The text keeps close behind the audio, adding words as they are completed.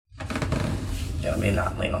Yeah, let me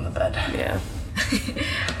not lean on the bed. Yeah.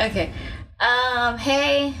 Okay.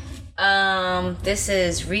 Hey. This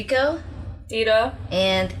is Rico. Dita.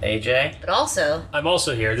 And AJ. but also, I'm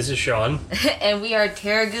also here. This is Sean. and we are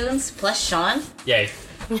Tarragoons plus Sean. Yay.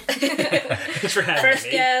 Thanks for having First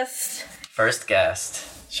me. guest. First guest.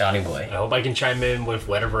 Shawnee boy. I hope I can chime in with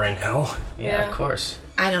whatever I know. Yeah, of course.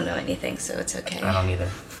 I don't know anything, so it's okay. I don't either.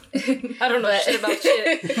 I don't know shit about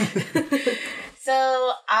shit.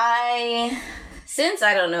 So since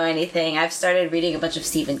I don't know anything, I've started reading a bunch of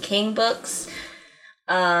Stephen King books.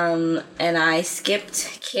 And I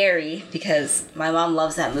skipped Carrie because my mom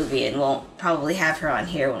loves that movie and won't probably have her on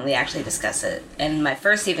here when we actually discuss it. And my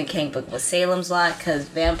first Stephen King book was Salem's Lot because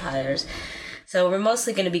vampires. So we're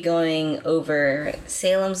mostly going to be going over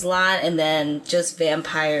Salem's Lot and then just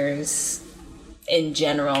vampires in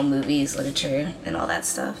general, movies, literature, and all that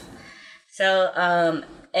stuff. So,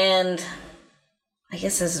 and I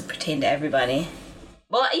guess this does pertain to everybody.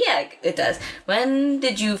 Well, yeah, it does. When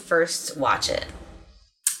did you first watch it?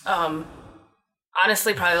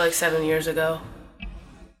 Honestly, probably like 7 years ago.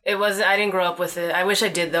 I didn't grow up with it. I wish I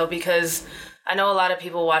did though, because I know a lot of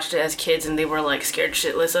people watched it as kids and they were like scared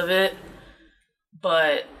shitless of it.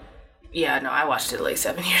 But yeah, no, I watched it like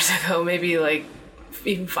 7 years ago, maybe like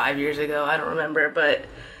even 5 years ago. I don't remember, but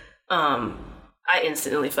I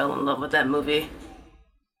instantly fell in love with that movie.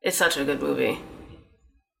 It's such a good movie.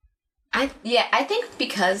 I think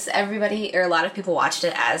because everybody or a lot of people watched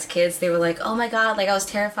it as kids, they were like, "Oh my god!" Like I was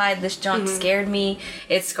terrified. This junk scared me.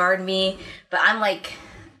 It scarred me. But I'm like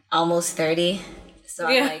almost 30, so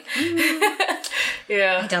I'm like,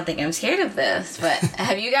 Yeah. I don't think I'm scared of this. But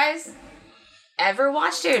have you guys ever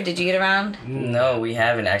watched it, or did you get around? No, we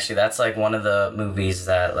haven't actually. That's like one of the movies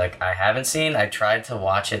that like I haven't seen. I tried to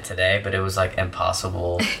watch it today, but it was like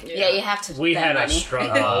impossible. Yeah, you have to. We spend had money. a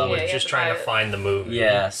struggle with you just have to trying buy to it. find the movie.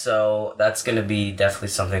 Yeah, so that's gonna be definitely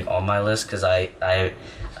something on my list because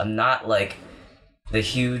I'm not like the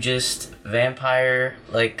hugest vampire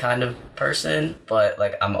like kind of person, but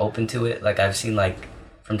like I'm open to it. Like I've seen like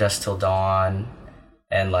From Dusk Till Dawn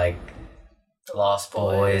and like Lost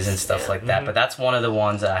Boys and stuff like that, but that's one of the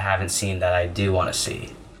ones that I haven't seen that I do want to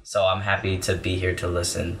see. So I'm happy to be here to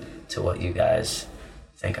listen to what you guys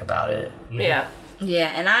think about it. Yeah.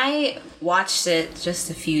 Yeah, and I watched it just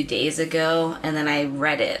a few days ago, and then I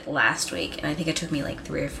read it last week, and I think it took me like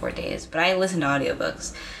 3 or 4 days. But I listened to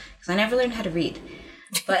audiobooks because I never learned how to read.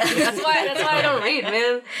 But That's why I don't read,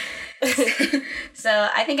 man. So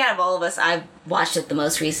I think out of all of us, I've watched it the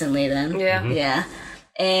most recently. Then yeah,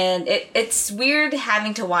 and it's weird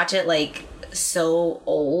having to watch it like so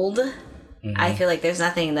old. I feel like there's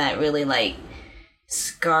nothing that really like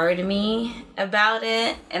scarred me about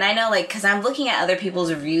it, and I know like because I'm looking at other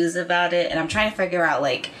people's reviews about it, and I'm trying to figure out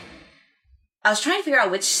like I was trying to figure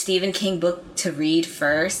out which Stephen King book to read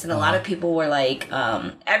first, and a lot of people were like,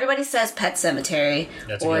 everybody says Pet Sematary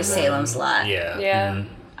That's a good or one. Salem's Lot. Yeah. Yeah.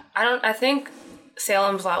 I think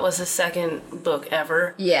Salem's Lot was his second book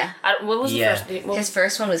ever. Yeah. What was Yeah. the first? His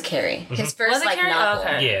first one was Carrie. His first Was it like Carrie? novel.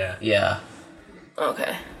 Okay. Yeah. Yeah,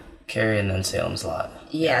 Okay. Carrie and then Salem's Lot.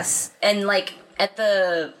 Yes. And like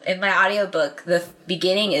in my audiobook, the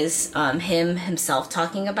beginning is him himself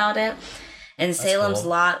talking about it. And Salem's cool.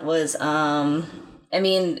 Lot was I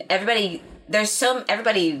mean, everybody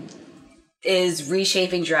is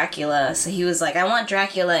reshaping Dracula. So he was like, I want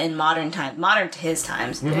Dracula in modern to his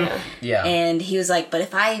times. Yeah. And he was like, but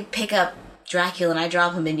if I pick up Dracula and I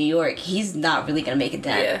drop him in New York, he's not really going to make a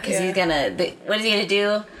dent. Because he's going to... What is he going to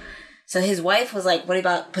do? So his wife was like, what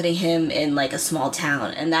about putting him in like a small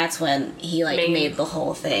town? And that's when he like made the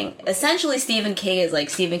whole thing. Essentially, Stephen King is like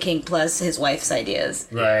Stephen King plus his wife's ideas.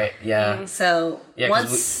 Right, yeah. So Yeah,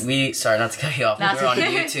 because we sorry not to cut you off. We were on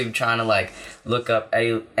YouTube trying to like look up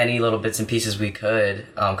any little bits and pieces we could,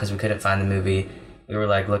 because we couldn't find the movie. We were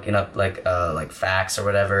like looking up like facts or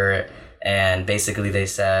whatever, and basically they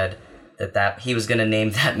said that he was gonna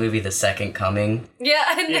name that movie The Second Coming. Yeah.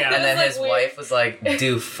 And And then his wife was like,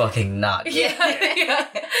 "Do fucking not." Yeah.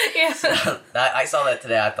 I saw that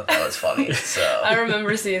today. I thought that was funny. So I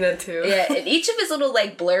remember seeing that too. yeah, and each of his little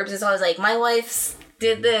like blurbs is always like, my wife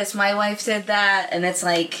did this, my wife did that, and it's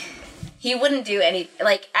like he wouldn't do any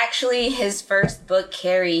like actually his first book,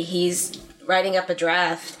 Carrie, he's writing up a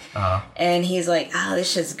draft. And he's like, oh,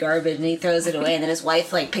 this shit's garbage, and he throws it away, and then his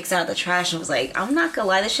wife like picks out the trash and was like, I'm not gonna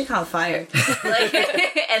lie, this shit caught fire. Like,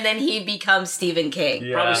 and then he becomes Stephen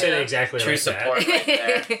King. Probably said it exactly true like support that. right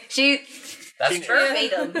there. That's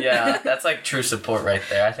verbatim. Yeah, that's like true support right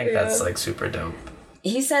there. I think that's like super dope.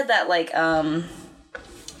 He said that like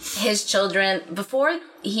his children before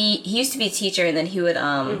he used to be a teacher, and then he would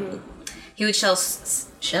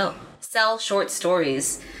sell sell short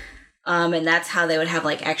stories. And that's how they would have,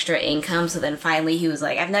 like, extra income. So then finally he was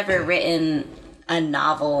like, I've never written a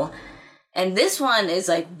novel. And this one is,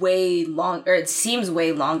 like, way long, or it seems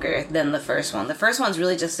way longer than the first one. The first one's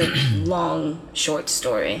really just a long, short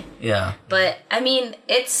story. Yeah. But, I mean,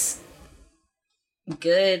 it's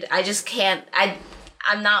good. I just can't,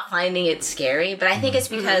 I'm not finding it scary, but I think it's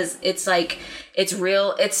because it's, like, it's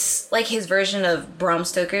real. It's, like, his version of Bram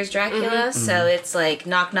Stoker's Dracula. So it's, like,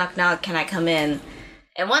 knock, knock, knock, can I come in?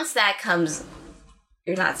 And once that comes,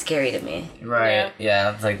 you're not scary to me. Right.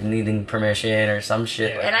 Yeah. It's like needing permission or some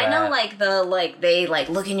shit. Like And I know, like, they, like,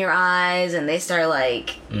 look in your eyes and they start,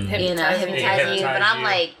 like, you know, hypnotizing you. But I'm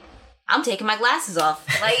like, I'm taking my glasses off.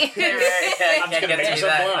 Like, can't get to me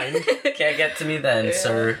then. Can't get to me then,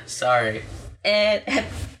 sir. Sorry. And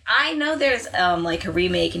I know there's, like, a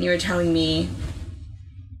remake, and you were telling me,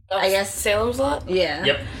 I guess, Salem's Lot? Yeah.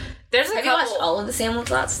 Yep. There's a Have you watched all of the Salem's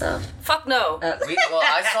Lot stuff? Fuck no. Well,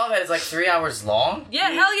 I saw that it's like 3 hours long. Yeah,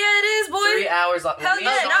 hell yeah, it is, boy. 3 hours long. Hell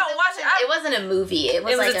yeah, no, watch it. It wasn't a movie. It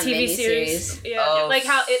was like a TV miniseries. Yeah, Oh, like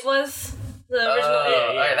how it was the original.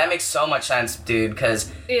 Alright, that makes so much sense, dude, because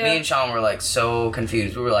me and Sean were like so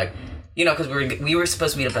confused. We were like, you know, because we were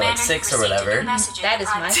supposed to meet up at like 6 or whatever. That is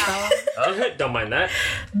my fault. Don't mind that.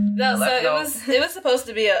 No, so it was supposed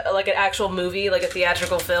to be like an actual movie, like a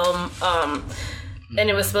theatrical film. And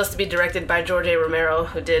it was supposed to be directed by George A. Romero,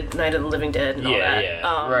 who did Night of the Living Dead and all that.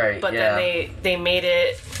 Yeah. But then they made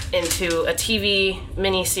it into a TV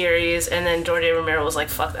miniseries, and then George A. Romero was like,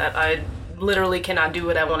 fuck that, I literally cannot do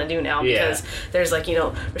what I want to do now because there's, like, you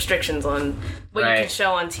know, restrictions on what you can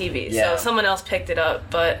show on TV. So someone else picked it up.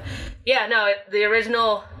 But yeah, no, the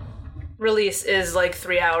original release is like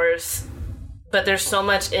 3 hours, but there's so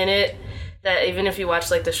much in it that even if you watch,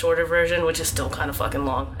 like, the shorter version, which is still kind of fucking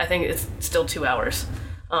long, I think it's still 2 hours.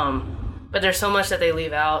 But there's so much that they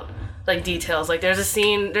leave out, like, details. Like, there's a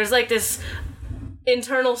scene, there's, like, this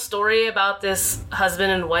internal story about this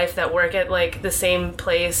husband and wife that work at, like, the same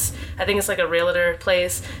place. I think it's, like, a realtor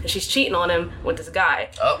place, and she's cheating on him with this guy.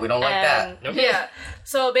 Oh, we don't like that. Nope. Yeah.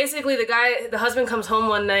 So basically the husband comes home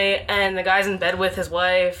one night, and the guy's in bed with his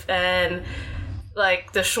wife, and,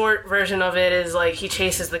 like, the short version of it is, like, he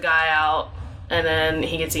chases the guy out, and then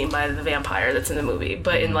he gets eaten by the vampire that's in the movie.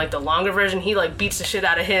 But in, like, the longer version, he, like, beats the shit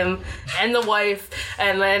out of him and the wife,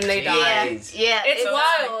 and then they die. Yeah. It's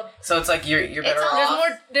wild. So it's like you're better off.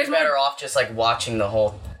 There's you're better more, off just, like, watching the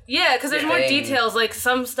whole. Yeah, because there's more details. Like,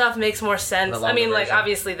 some stuff makes more sense. I mean, like, version.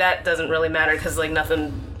 obviously that doesn't really matter because, like,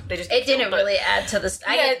 nothing. It didn't really add to the.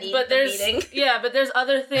 I didn't need the meeting. Yeah, but there's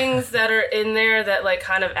other things that are in there that, like,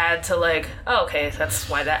 kind of add to, like, oh, okay, that's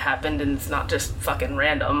why that happened, and it's not just fucking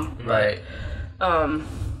random. Right.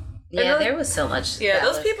 Yeah, there was so much. Yeah,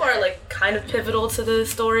 those people are, like, kind of pivotal to the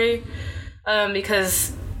story,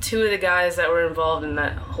 because 2 of the guys that were involved in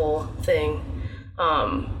that whole thing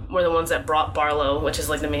were the ones that brought Barlow, which is,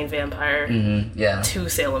 like, the main vampire, to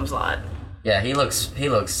Salem's Lot. Yeah, he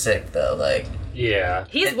looks sick though. Like. Yeah.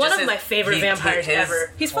 He's one of my favorite vampires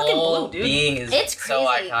ever. He's fucking blue, dude. It's crazy, so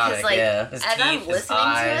iconic. like, his as teeth, I'm his listening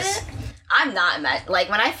eyes. to it, I'm not mad. Like,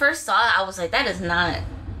 when I first saw it, I was like, that is not.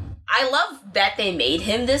 I love that they made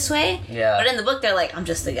him this way. Yeah. But in the book, they're like, I'm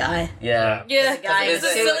just a guy. Yeah. Yeah, guy he's a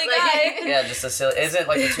silly guy. Yeah, just a silly. Isn't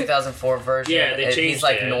like the 2004 version? Yeah, they changed He's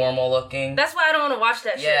like it. normal looking. That's why I don't want to watch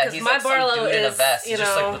that shit. Yeah, Because he's my like some Barlow dude is, in a vest. you He's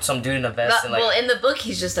just know, like some dude in a vest. And, like, Well, in the book,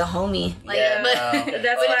 he's just a homie. Like, Yeah, but, no.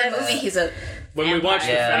 that's why in the movie, he's a. When we watched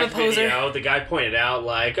the Yeah. fact video, the guy pointed out,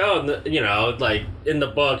 like, oh, you know, like, in the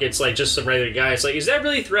book, it's, like, just some regular guy. It's like, is that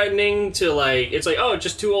really threatening to, like, it's like, oh,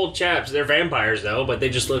 just 2 old chaps. They're vampires, though, but they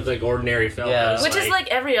just look like ordinary fellas. Yeah. which is like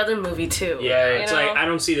every other movie too. Yeah, you it's know? like, I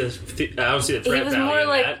don't see the threat He was value more in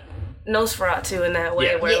like that. Nosferatu in that way,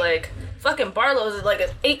 Yeah. where Yeah. like fucking Barlow's like an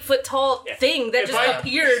 8-foot tall thing that If just I-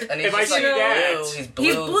 appeared. And he's If I just see like that- blue. He's blue.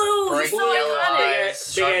 He's blue. Bright He's so yellow iconic.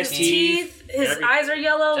 eyes, Big sharp ass teeth. His Every- eyes are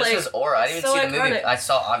yellow. Just like his aura. I didn't even so see the movie. iconic. I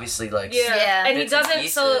saw obviously like. Yeah, and he bits and doesn't.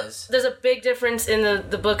 So pieces. there's a big difference in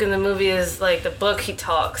the book and the movie. Is like the book he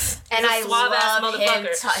talks, And he's I a suave-ass love him.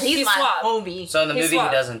 motherfucker. He's my suave. homie. So in the He's movie suave.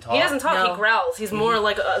 he doesn't talk. He doesn't talk. No. He growls. He's more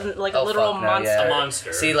like a Oh, literal fuck no, monster. yeah. A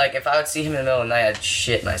monster. See, like if I would see him in the middle of the night, I'd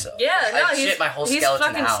shit myself. Yeah, no, I'd he's shit my whole he's skeleton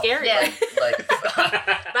fucking out. scary. Yeah. Like,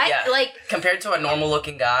 But yeah. like, compared to a normal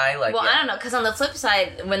looking guy, like. well, yeah. I don't know, because on the flip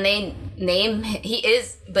side, when they name he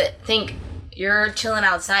is, but think you're chilling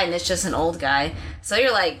outside and it's just an old guy, so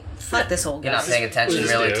you're like, fuck this old You're guy. not paying attention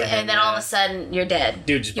Who's really this to dude? him. And then all of a sudden you're dead.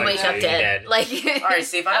 Dude just you wake bites up you, dead. you're dead. Like, All right,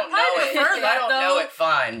 see if I don't know probably it. prefer If I that, don't though. know it,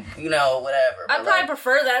 fine. You know, whatever. I'd But, probably like,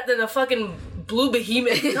 prefer that than a fucking blue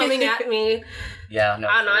behemoth coming at me. Yeah, no.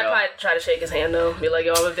 I don't know. for I'd real. probably try to shake his hand though. Be like,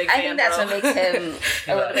 yo, I'm a big fan. I think that's bro. what makes him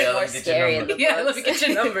a little bit more let me get your scary in number. the Yeah, let books. me get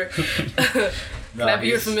your number. Can I be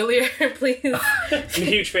your familiar, please? I'm a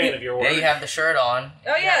huge fan of your work. Yeah, you have the shirt on.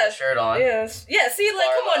 Oh, You yeah. have the shirt on. Yes. Yeah, see, like,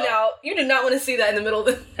 come on now. You did not want to see that in the middle of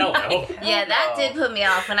the... Hell no. Yeah, that did put me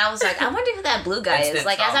off when I was like, I wonder who that blue guy is. Instant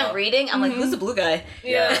Like, as trauma. I'm reading, I'm like, who's the blue guy?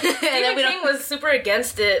 Yeah. Yeah. And then Stephen we King don't. was super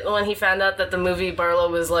against it when he found out that the movie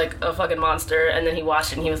Barlow was, like, a fucking monster, and then he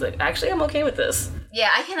watched it and he was like, actually, I'm okay with this. Yeah,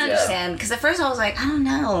 I can understand. Because at first I was like, I don't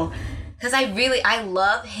know. Because I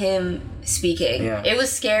love him speaking. Yeah. It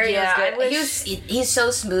was scary. Yeah, it was good. He's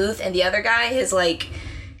so smooth. And the other guy, his, like,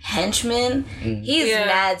 henchman, he's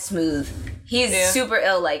mad smooth. He's super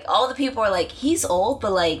ill. Like, all the people are like, he's old,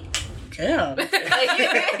 but, like, damn. Like,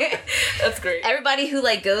 That's great. everybody who,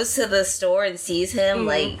 like, goes to the store and sees him,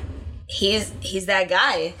 like, he's that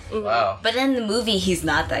guy. Wow. But in the movie, he's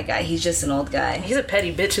not that guy. He's just an old guy. He's a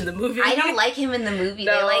petty bitch in the movie. I don't like him in the movie.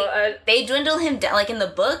 No, They dwindle him down. Like in the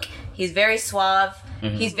book, he's very suave.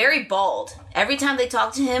 He's very bald. Every time they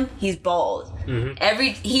talk to him, he's bald.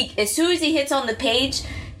 As soon as he hits on the page,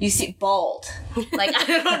 you see bald. Like I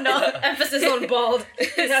don't know. Emphasis on bald. He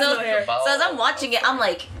has no hair. So as I'm watching it, I'm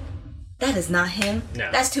like, that is not him.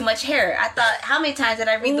 No. That's too much hair. I thought, how many times did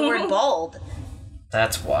I read the word bald?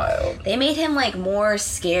 That's wild. They made him like more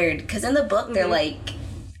scared because in the book they're like,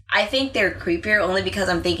 I think they're creepier only because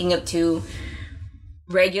I'm thinking of two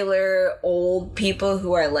regular old people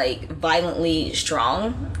who are like violently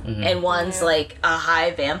strong and one's like a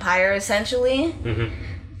high vampire essentially.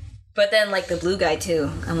 But then like the blue guy too.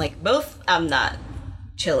 I'm like both I'm not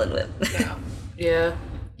chilling with. Yeah.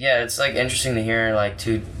 Yeah, it's like interesting to hear like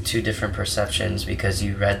two different perceptions because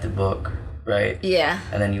you read the book, right? Yeah.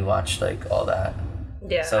 And then you watched like all that.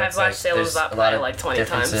 Yeah, So I've it's watched Salem's there's Lot a lot probably of like 20 times.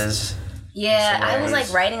 differences. Yeah, I was like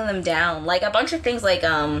Similarities. writing them down. Like a bunch of things like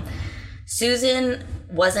Susan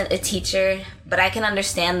wasn't a teacher, but I can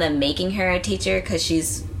understand them making her a teacher because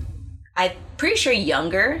she's, I'm pretty sure,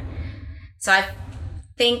 younger. So I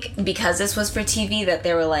think because this was for TV that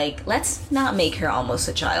they were like, let's not make her almost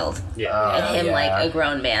a child Yeah. and him yeah. like a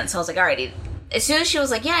grown man. So I was like, alrighty. As soon as she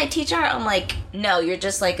was like, yeah, I teach art, I'm like, no, you're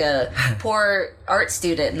just like a poor art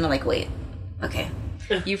student. And I'm like, wait, okay.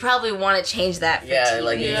 You probably want to change that for Yeah, TV.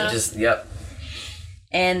 like you just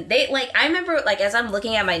And they, like, I remember, like, as I'm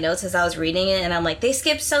looking at my notes as I was reading it, and I'm like, they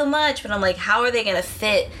skipped so much, but I'm like, how are they going to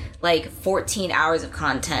fit, like, 14 hours of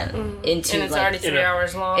content into, And it's like, already 3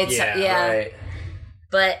 hours long. it's, yeah. right.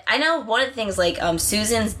 But I know one of the things, like,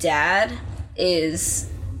 Susan's dad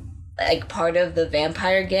is, like, part of the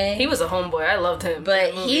vampire gang. He was a homeboy. I loved him. but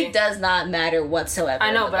in the he movie. does not matter whatsoever. I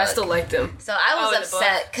in know, the but I book. still liked him. So I was in the book?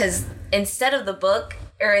 upset because instead of the book,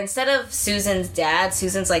 or instead of Susan's dad,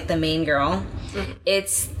 Susan's like the main girl,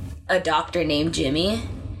 it's a doctor named Jimmy.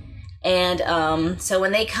 And so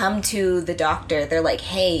when they come to the doctor, they're like,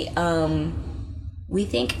 hey, we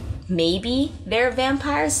think maybe they're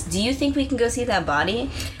vampires. Do you think we can go see that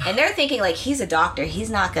body? And they're thinking like, he's a doctor. He's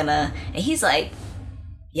not gonna. And he's like,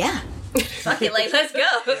 yeah. Fuck it, like, let's go.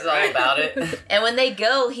 It's all about it. And when they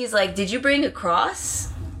go, he's like, did you bring a cross?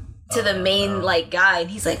 To the main, like, guy. And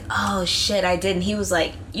he's like, oh, shit, I did. And he was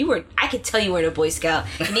like, I could tell you were a Boy Scout.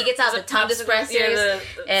 And he gets out the tongue dispressors. the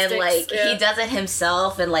and, sticks, like, yeah. he does it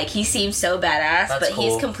himself. And, like, he seems so badass. That's but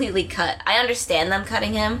he's cool. completely cut. I understand them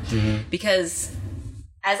cutting him. Because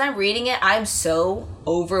as I'm reading it, I'm so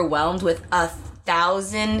overwhelmed with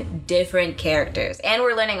 1,000 different characters. And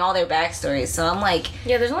we're learning all their backstories. So I'm like...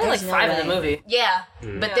 Yeah, there's only like no 5 in way. the movie. Yeah.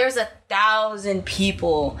 But there's 1,000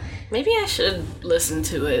 people. Maybe I should listen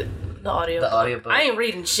to it. The audiobook. I ain't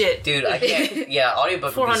reading shit. Dude, I can't. Yeah,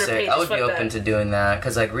 audiobook would be 400 sick. pages, I would be fuck open that. to doing that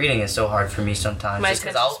because like reading is so hard for me sometimes. My Just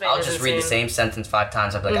because attention span I'll is just read the insane. same sentence 5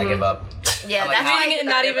 times. I'm like, I give up. Yeah, I'm like, that's how- why I Reading it did and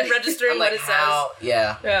that. not even registering I'm what like, it how? says.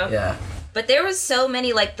 Yeah. Yeah. Yeah. But there was so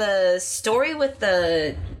many, like the story with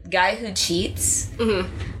the guy who cheats.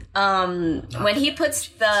 When he puts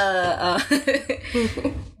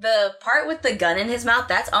the part with the gun in his mouth,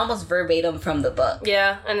 that's almost verbatim from the book.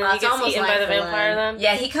 Yeah, and then he It's gets almost eaten line by the for vampire line. then?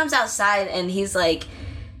 Yeah, he comes outside and he's like,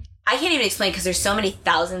 I can't even explain because there's so many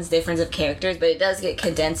thousands different of characters, but it does get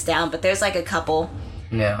condensed down. But there's like a couple,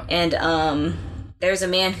 Yeah. and there's a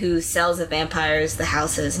man who sells the vampires the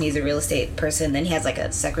houses, and he's a real estate person. Then he has like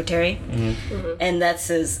a secretary, and that's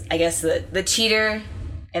his, I guess, the cheater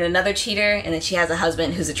and another cheater, and then she has a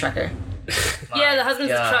husband who's a trucker. Yeah, the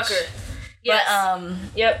husband's gosh. a trucker. Yes.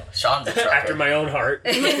 But Yep. Sean's a trucker. After my own heart.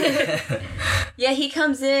 yeah, he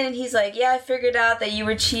comes in and he's like, yeah, I figured out that you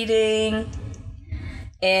were cheating.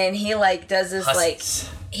 And he, like, does this, like,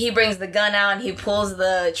 he brings the gun out and he pulls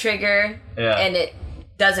the trigger, Yeah. and it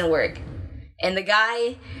doesn't work. And the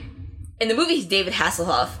guy, in the movie he's David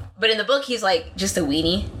Hasselhoff, but in the book he's like just a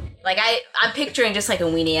weenie. Like I'm picturing just like a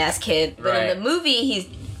weenie ass kid, but in the movie he's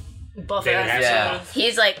buff ass. Yeah.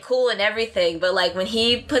 He's like cool and everything, but like when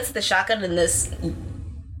he puts the shotgun in this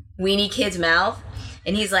weenie kid's mouth,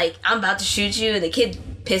 and he's like, "I'm about to shoot you," and the kid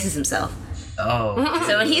pisses himself. Oh.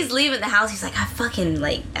 So when he's leaving the house, he's like, I fucking,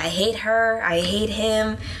 like, I hate her, I hate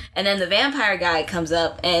him. And then the vampire guy comes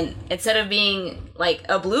up, and instead of being, like,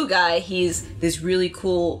 a blue guy, he's this really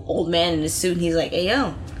cool old man in a suit, and he's like, hey,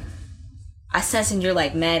 yo, I sense you're,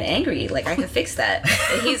 like, mad angry. Like, I can fix that.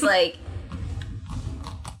 And he's like,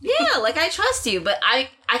 yeah, like, I trust you. But I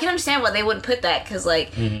can understand why they wouldn't put that, because,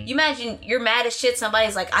 like, you imagine you're mad as shit,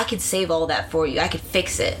 somebody's like, I could save all that for you. I could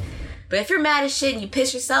fix it. But if you're mad as shit and you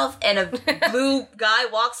piss yourself and a blue guy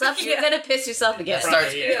walks up, you're gonna piss yourself again.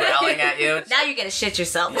 Starts growling at you. Now you're gonna shit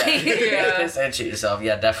yourself. Yeah, you're gonna piss and shit yourself.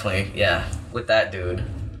 Yeah, definitely. Yeah, with that dude,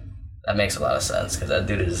 that makes a lot of sense because that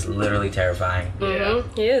dude is literally terrifying. Yeah,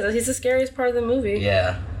 he is. He's the scariest part of the movie.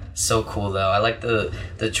 Yeah, so cool though. I like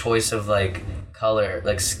the choice of like color,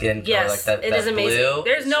 like skin color, yes, like that. It is amazing. Blue,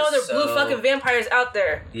 there's no other blue fucking vampires out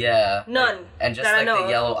there. Yeah, none. Like, and just that like I know the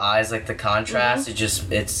yellow eyes, like the contrast.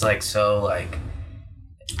 It's like so like.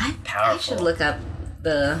 Powerful. I should look up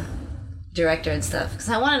the director and stuff because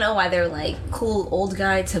I want to know why they're like cool old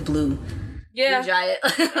guy to blue. Yeah, blue giant.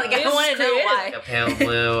 Like I want to know creative. why. Like a pale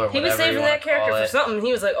blue or he was whatever saving you that character call for it. something.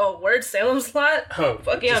 He was like, "Oh, word Salem slot." Oh,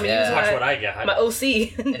 Fuck yeah! I'm yeah. using Watch what I got. my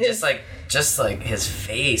OC. And just like his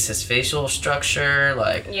face, his facial structure,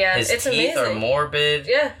 like his it's teeth amazing. are morbid.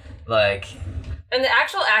 Yeah, Like. and the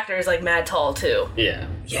actual actor is like mad tall too. Yeah.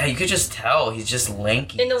 Yeah, you could just tell he's just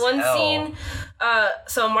lanky. In the as one hell. scene,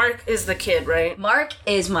 so Mark is the kid, right? Mark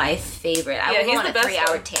is my favorite. I would go on a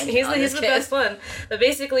 3-hour tangent. He's the best one. But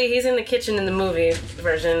basically, he's in the kitchen in the movie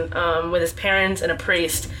version with his parents and a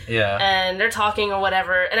priest. Yeah. And they're talking or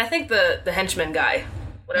whatever. And I think the henchman guy,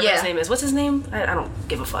 whatever his name is. What's his name? I don't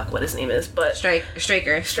give a fuck what his name is. But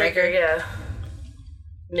Striker, yeah.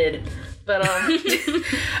 Mid. But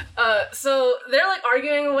so they're like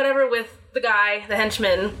arguing or whatever with the guy, the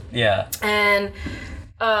henchman. Yeah. And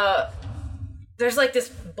there's like this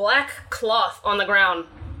black cloth on the ground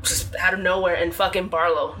just out of nowhere, and fucking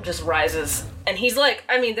Barlow just rises. And he's like,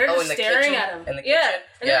 I mean, they're just staring at him. In the yeah. kitchen?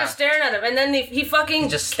 And they're just staring at him. And then he fucking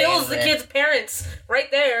just kills stands the there. kid's parents right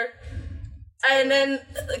there. And then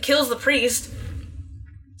kills the priest.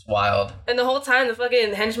 It's wild. And the whole time the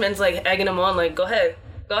fucking henchman's like egging him on, like, go ahead,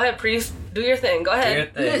 priest, do your thing, go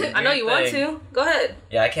ahead. Do your thing. I know you want to. Go ahead.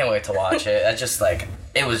 Yeah, I can't wait to watch it. I just like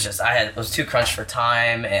it was too crunched for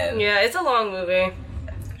time, and Yeah, it's a long movie.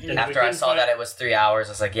 And after I saw that it was 3 hours,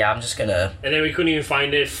 I was like, yeah, I'm just gonna. And then we couldn't even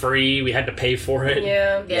find it free. We had to pay for it.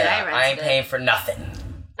 Yeah. Yeah, I ain't paying for nothing.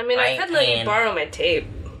 I mean, I could let you borrow my tape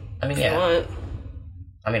I mean, if you yeah. want.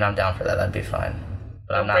 I mean, I'm down for that. That'd be fine.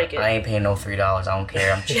 But Don't I'm not. break it. I ain't paying no $3. I don't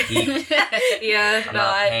care. I'm cheap. Yeah, I'm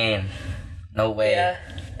not paying. No way. Yeah,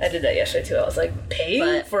 I did that yesterday too. I was like, pay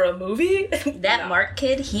But for a movie? That Mark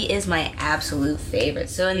kid, he is my absolute favorite.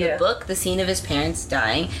 So in the book, the scene of his parents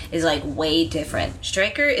dying is like way different.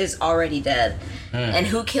 Stryker is already dead. And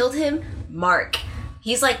who killed him? Mark.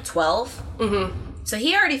 He's like 12. Mm-hmm. So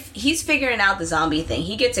he's figuring out the zombie thing.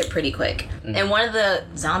 He gets it pretty quick. And one of the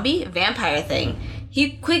vampire thing,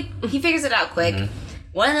 he figures it out quick.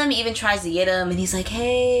 One of them even tries to get him, and he's like,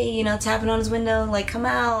 hey, tapping on his window, like, come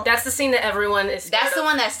out. That's the scene that everyone is scared That's the of.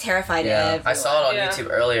 one that's terrified of everyone. I saw it on Yeah. YouTube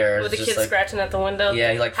earlier. With the It's kid just like, scratching at the window.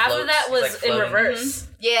 Yeah, he like half floats, of that he's, was like, in floating. reverse.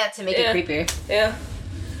 Yeah, to make Yeah. it creepier. Yeah,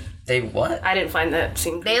 They what? I didn't find that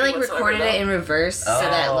scene. They, creepy like, whatsoever, recorded it though. in reverse so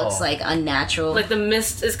that it Oh. looks, like, unnatural. Like the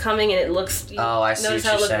mist is coming and it looks. Oh, I see Notice what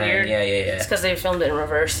how it you're looked saying. weird? Yeah. It's because they filmed it in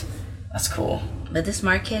reverse. That's cool. But this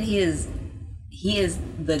Mark kid, he is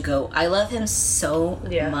the GOAT. I love him so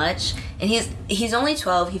much. And he's only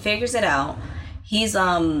 12. He figures it out. He's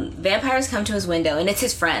vampires come to his window and it's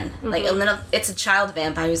his friend. Like it's a child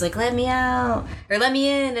vampire. He's like, let me out or let me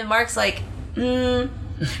in, and Mark's like, no.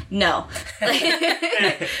 Like,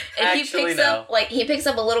 and Actually, no. he picks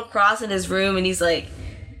up a little cross in his room, and he's like,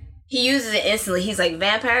 he uses it instantly. He's like,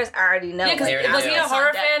 vampires, I already know. Yeah, because Like, was he a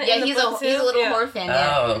horror fan? Yeah, in the he's book a too? little Yeah. horror fan.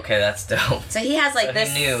 Yeah. Oh, okay, that's dope. So he has like So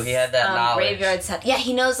this. he knew, he had that knowledge. Graveyard set. Yeah,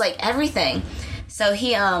 he knows like everything. So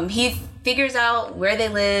he figures out where they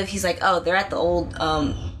live. He's like, oh, they're at the old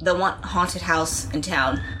the one haunted house in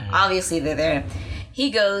town. Obviously, they're there. He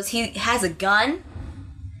goes. He has a gun.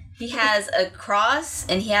 He has a cross,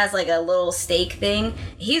 and he has like a little stake thing.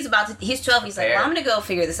 He's 12. He's like, well, I'm gonna go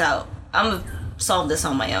figure this out. I'm gonna solve this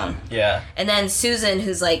on my own. Yeah. And then Susan,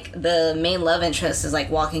 who's like the main love interest, is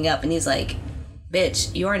like walking up, and he's like,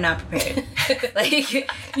 bitch, you are not prepared. Like,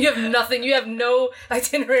 you have nothing. You have no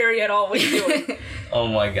itinerary at all. What are you doing? Oh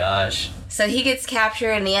my gosh. so he gets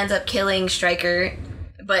captured and he ends up killing Stryker,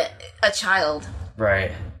 but a child.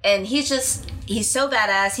 Right. And he's so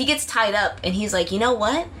badass. He gets tied up and he's like, you know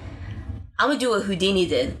what? I'm gonna do what Houdini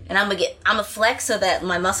did, and I'm gonna flex so that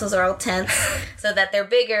my muscles are all tense, so that they're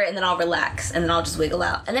bigger, and then I'll relax, and then I'll just wiggle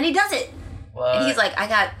out, and then he does it. What? And he's like, I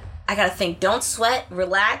gotta think. Don't sweat,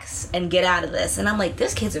 relax, and get out of this. And I'm like,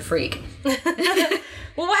 this kid's a freak.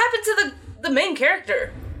 Well, what happened to the main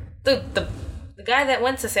character, the guy that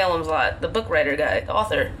went to Salem's Lot, the book writer guy, the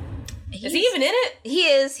author? Is he even in it? He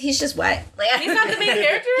is. He's just wet. Like, He's not the main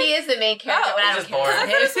character? He is the main character, Oh, but I he's don't just care boring. about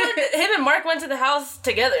I could have sworn him and Mark went to the house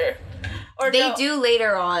together. Or They no. do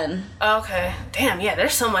later on. Okay. Damn, yeah,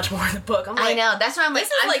 there's so much more in the book. I'm like, I know. That's why I'm like, this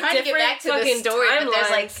is I'm like trying to get back to the different story, but there's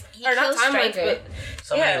like, timelines. he Or not kills timelines, Stryker. but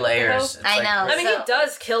So yeah, many layers. It's I like- know. I mean, So- he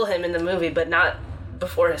does kill him in the movie, but not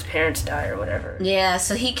before his parents die or whatever. Yeah,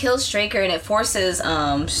 so he kills Stryker, and it forces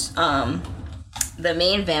the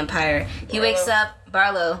main vampire. He wakes up,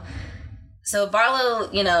 Barlow. So Barlow,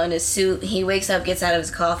 you know, in his suit, he wakes up, gets out of his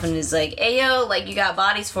coffin, and is like, "Hey yo, like you got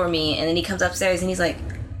bodies for me." And then he comes upstairs and he's like,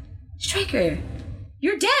 "Stryker,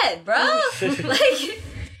 you're dead, bro." Like,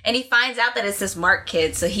 and he finds out that it's this Mark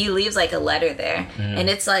kid, so he leaves like a letter there, and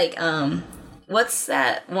it's like, what's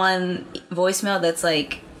that one voicemail that's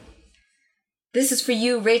like, "This is for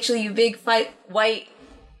you, Rachel, you big white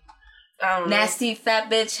I don't know. nasty fat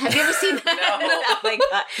bitch." Have you ever seen that? Oh my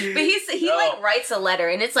god! But he No. like writes a letter,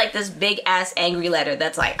 and it's like this big ass angry letter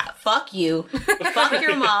that's like, "Fuck you, fuck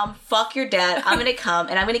your mom, fuck your dad. I'm gonna come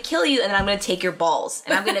and I'm gonna kill you, and then I'm gonna take your balls,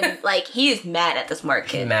 and I'm gonna like." He is mad at this Mark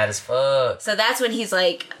He's kid. mad as fuck. So that's when he's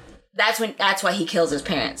like, that's why he kills his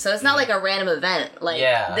parents. So it's not like a random event. Like,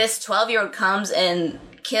 Yeah. this 12-year-old comes and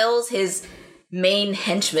kills his main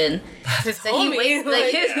henchman. His So he homie, wakes-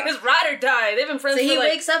 like, like, his ride or die. They've been friends So for he like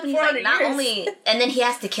wakes up and he's like, 400 not years. only, and then he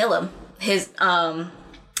has to kill him. His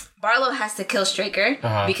Barlow has to kill Stryker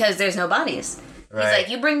because there's no bodies. Right. He's like,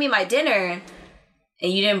 you bring me my dinner,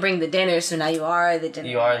 and you didn't bring the dinner, so now you are the dinner.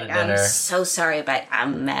 You are Like, the dinner. I'm so sorry, but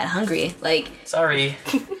I'm mad hungry. Like, Sorry.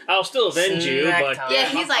 I'll still avenge you, Snack but time. yeah,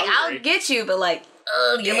 I'm he's like, hungry. I'll get you, but like,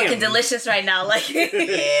 ugh, you're Damn. looking delicious right now. Like,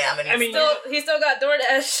 Yeah, I'm gonna. I mean, He still got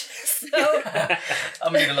DoorDash. So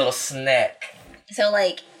I'm gonna need a little snack. so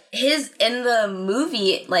like in the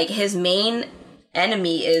movie, like his main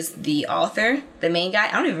enemy is the author, the main guy.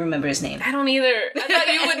 I don't even remember his name. I don't either. I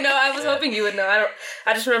thought you would know. I was hoping you would know.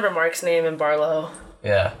 I just remember Mark's name and Barlow.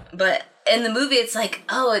 Yeah. But in the movie, it's like,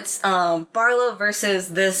 oh, it's Barlow versus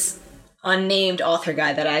this unnamed author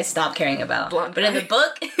guy that I stopped caring about. Blonde but in the guy.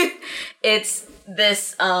 book, it's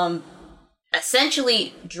this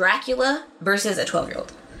essentially Dracula versus a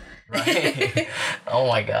 12-year-old. Right. Oh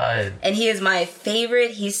my god. And he is my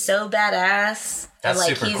favorite. He's so badass. That's and,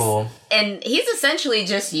 like, super he's, cool. And he's essentially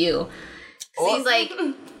just you. So he's like,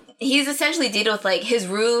 he's essentially dealing with like, his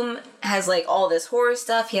room has like all this horror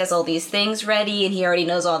stuff. He has all these things ready, and he already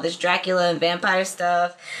knows all this Dracula and vampire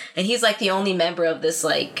stuff. And he's like the only member of this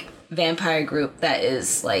like vampire group that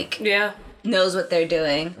is like, Yeah. knows what they're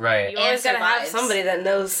doing. Right. You always And gotta have survives. somebody that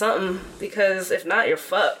knows something, because if not, you're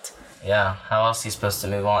fucked. Yeah. How else are you supposed to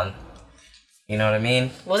move on? You know what I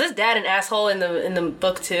mean? Was his dad an asshole in the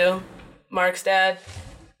book too? Mark's dad?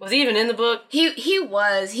 Was he even in the book? He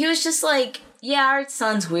was just like, yeah, our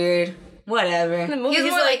son's weird. Whatever. the movie, He's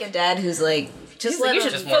he's more like- like a dad who's like, just He's let like, you him.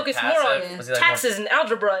 should Just more focus more passive. on Was he, like, taxes and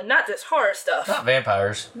algebra and not this horror stuff. Not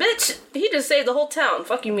vampires. Bitch, he just saved the whole town.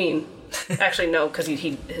 Fuck you mean? Actually, no, because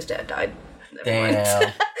his dad died. Never mind.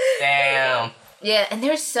 Damn. Damn. Yeah, and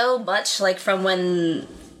there's so much like from when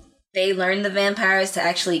they learn the vampires to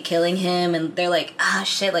actually killing him, and they're like, ah,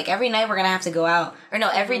 shit, like every night we're gonna have to go out, or no,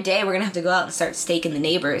 every day we're gonna have to go out and start staking the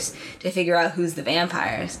neighbors to figure out who's the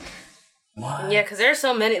vampires. What? Yeah, because there's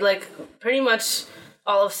so many, like, pretty much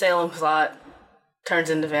all of Salem's Lot turns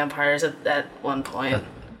into vampires at one point.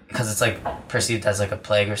 Because it's like perceived as like a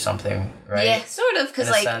plague or something, right? Yeah, sort of, because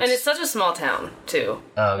In a like, sense. And it's such a small town, too.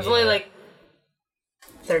 Oh, There's yeah. only, like,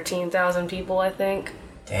 13,000 people, I think.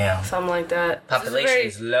 Damn. Something like that. This Population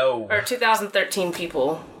is is low. Or 2013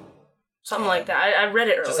 people. Something like that. I read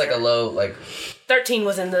it earlier. Just like a low, like 13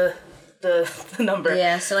 was in the number.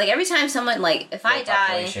 yeah, so like every time someone, like, if I low die,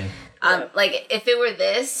 population. like, if it were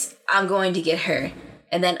this, I'm going to get her.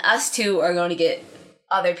 And then us two are going to get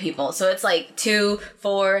other people. So it's like 2,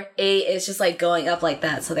 4, 8. It's just like going up like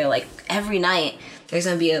that. So they're like, every night there's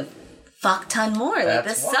going to be a fuck ton more. Like,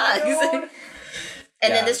 That's this sucks. wild. And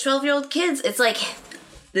Yeah. then this 12-year-old kid's, it's like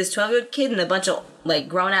this 12-year-old kid and a bunch of like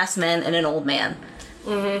grown-ass men and an old man.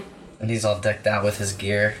 And he's all decked out with his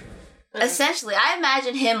gear. Essentially, I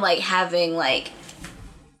imagine him like having like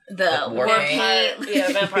the war paint.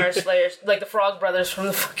 Yeah, vampire slayers, like the Frog Brothers from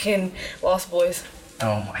the fucking Lost Boys.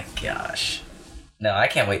 Oh my gosh. No, I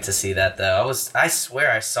can't wait to see that though. I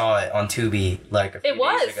swear I saw it on Tubi like a few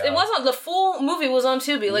days ago. It was on the full movie was on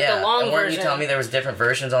Tubi, like the long and version. You telling me there was different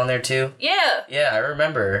versions on there too? Yeah. Yeah, I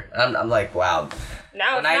remember. I'm like, wow.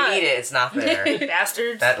 Now when I need it, it's not there.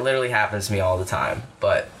 Bastards. That literally happens to me all the time.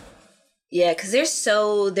 But yeah, because there's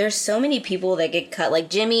so many people that get cut.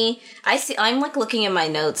 Like Jimmy, I'm like looking at my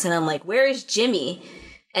notes and I'm like, where is Jimmy?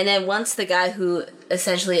 And then once the guy who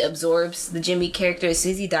essentially absorbs the Jimmy character, as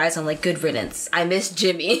soon as he dies, I'm like, good riddance. I miss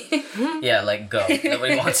Jimmy. Yeah, like, go.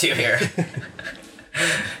 Nobody wants you here.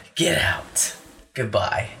 Get out.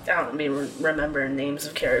 Goodbye. I don't even remember names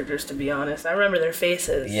of characters, to be honest. I remember their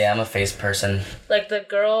faces. Yeah, I'm a face person. Like the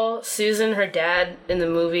girl, Susan, her dad in the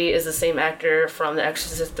movie is the same actor from The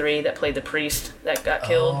Exorcist 3 that played the priest that got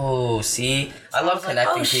killed. Oh, see? I love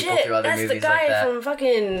connecting people through other movies like that. That's the guy from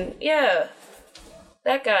fucking, yeah.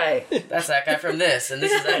 That guy. That's that guy from this, and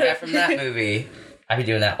this is that guy from that movie. I be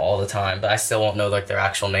doing that all the time, but I still won't know like their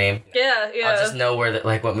actual name. Yeah. I'll just know where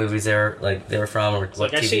what movies they were from or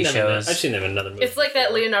what TV shows. I've seen them in another movie. It's like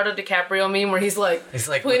that Leonardo DiCaprio meme where he's like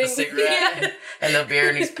pointing with a cigarette and the beer,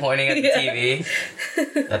 and he's pointing at the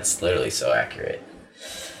TV. That's literally so accurate.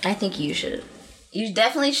 I think you should. You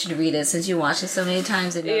definitely should read it since you watch it so many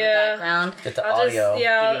times in the background. Get the audio.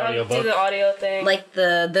 I'll do the audio thing. Like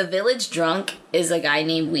the village drunk is a guy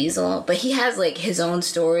named Weasel, but he has like his own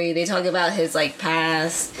story. They talk about his like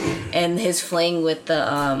past and his fling with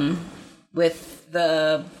the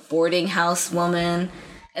boarding house woman.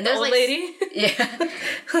 And there's old lady. Yeah.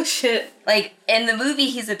 Oh shit. Like in the movie,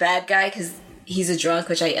 he's a bad guy because he's a drunk,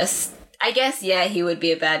 which I guess, yeah, he would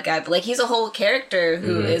be a bad guy. But, like, he's a whole character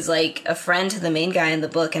who is, like, a friend to the main guy in the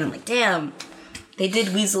book. And I'm like, damn, they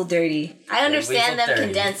did Weasel dirty. I understand them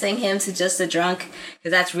condensing him to just a drunk,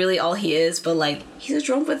 because that's really all he is. But, like, he's a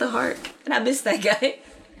drunk with a heart. And I miss that guy.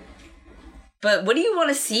 But what do you want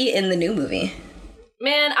to see in the new movie?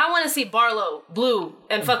 Man, I want to see Barlow, Blue,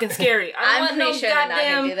 and fucking Scary. I'm pretty sure they're not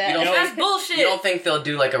going to do that. That's bullshit. You don't think they'll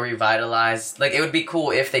do, like, a revitalized... Like, it would be cool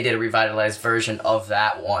if they did a revitalized version of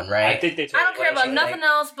that one, right? I think they... I don't care about nothing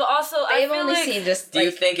else, but also I feel like... Just, do you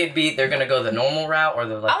think they're going to go the normal route or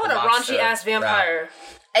the, like, I want a raunchy-ass vampire. Route?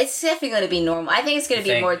 It's definitely going to be normal. I think it's going to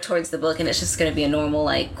be more towards the book, and it's just going to be a normal,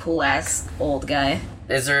 like, cool-ass old guy.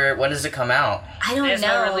 When does it come out? I don't know. There's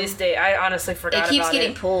no release date. I honestly forgot about it. It keeps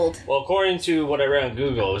getting pulled. Well, according to what I read on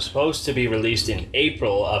Google, it was supposed to be released in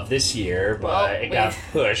April of this year, but it got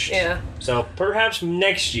pushed. Yeah. So perhaps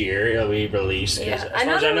next year it'll be released. As far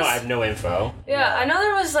as I know, I have no info. Yeah, I know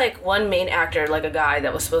there was, like, one main actor, like a guy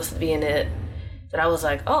that was supposed to be in it, that I was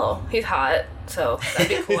like, oh, he's hot, so that'd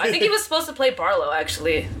be cool. I think he was supposed to play Barlow,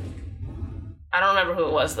 actually. I don't remember who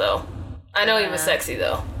it was, though. I know he was sexy,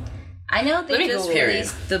 though. I know they just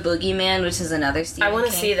released The Boogeyman, which is another Stephen King I want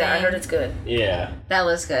to see that. thing. I heard it's good. Yeah. That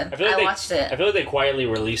was good. I watched it. I feel like they quietly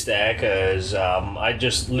released that because I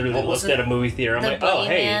just literally looked at a movie theater. I'm like, oh,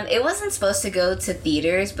 hey. It wasn't supposed to go to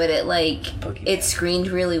theaters, but it screened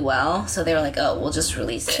really well. So they were like, oh, we'll just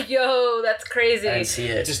release it. Yo, that's crazy. I didn't see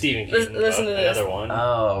it. It's a Stephen King. Listen to this. Another one.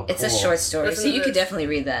 Oh, cool. It's a short story, so you could definitely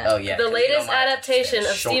read that. Oh, yeah. The latest adaptation of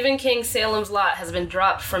Stephen King's Salem's Lot has been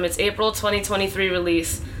dropped from its April 2023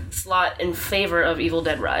 release slot in favor of Evil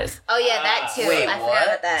Dead Rise. Oh yeah, that too. Wait, I forgot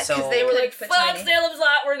about that because they were like, "Fuck Salem's Lot,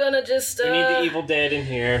 we're gonna just." We need the Evil Dead in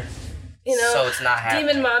here. You know, so it's not happening.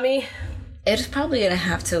 Demon Mommy. It's probably gonna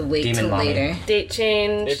have to wait till later. Date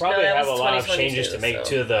change. They probably have a lot of changes to make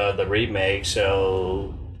to the remake.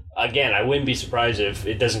 So again, I wouldn't be surprised if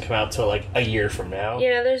it doesn't come out till like a year from now.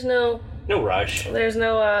 Yeah, there's no rush. There's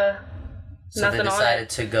no So nothing they decided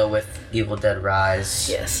to go with Evil Dead Rise.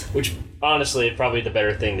 Yes. Which, honestly, is probably the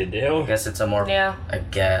better thing to do. I guess it's a more,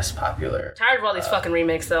 popular. Tired of all these fucking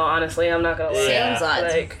remakes, though, honestly. I'm not gonna lie. Salem's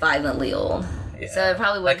Lot's violently old. Yeah. So it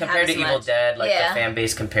probably wouldn't compared to Evil Dead, the fan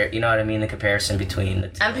base you know what I mean? The comparison between the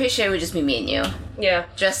two. I'm pretty sure it would just be me and you. Yeah.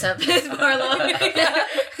 Dressed up as Barlow.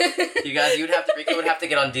 You guys, Rico would have to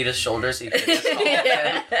get on Dita's shoulders so you could just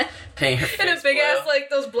paint your face and a big ass,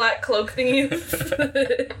 those black cloak thingies.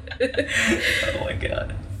 Oh my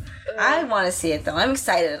god. I want to see it though. I'm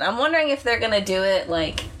excited. I'm wondering if they're gonna do it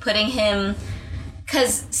putting him,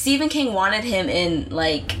 because Stephen King wanted him in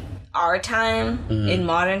our time, in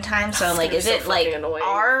modern time. So I'm like, is it annoying.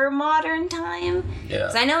 Our modern time? Yeah.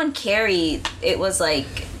 Because I know in Carrie it was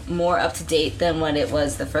more up to date than what it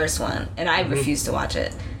was the first one, and I refused to watch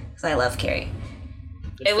it because I love Carrie.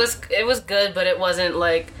 It was good, but it wasn't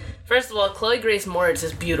first of all, Chloe Grace Moritz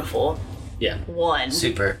is beautiful. Yeah. 1.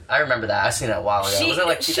 Super. I remember that. I seen it a while ago. Was it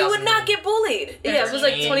like She would not get bullied. Yeah, it was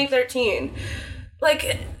like 2013.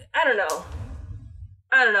 Like, I don't know.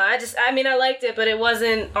 I liked it, but it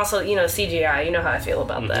wasn't also, CGI. You know how I feel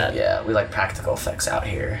about that. Yeah, we like practical effects out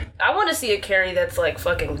here. I want to see a Carrie that's like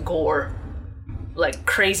fucking gore. Like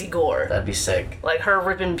crazy gore. That'd be sick. Like her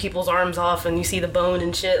ripping people's arms off and you see the bone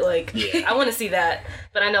and shit. Like, I want to see that.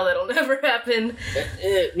 But I know that'll never happen.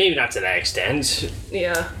 Maybe not to that extent.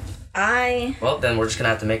 Yeah. Well, then we're just gonna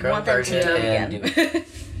have to make our own version and do it.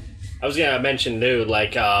 I was gonna mention too,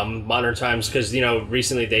 like modern times, because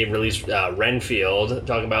recently they released Renfield,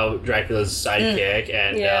 talking about Dracula's sidekick,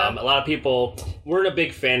 and a lot of people weren't a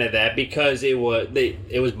big fan of that because it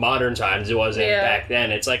was modern times. It wasn't back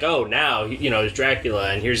then. It's like, oh, now it's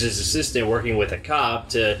Dracula, and here's his assistant working with a cop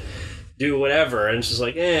to do whatever, and it's just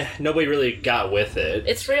like, nobody really got with it.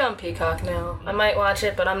 It's free on Peacock now. I might watch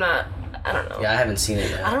it, but I don't know. Yeah, I haven't seen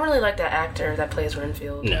it yet. I don't really like that actor that plays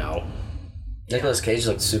Renfield. No. Nicolas Cage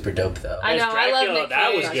looked super dope though. I know, Dracula, I love Nick Cage.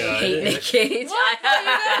 That was good. I hate Nick Cage.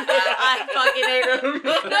 I fucking hate him.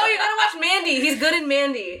 No, you gotta watch Mandy. He's good in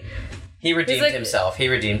Mandy. He redeemed himself.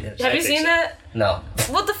 Have you seen that? No.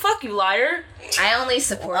 What the fuck, you liar? I only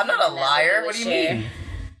support I'm not a liar. What do you mean?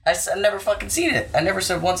 I've never fucking seen it. I never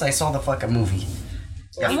said once I saw the fucking movie.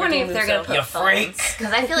 I'm wondering if they're gonna put you phones.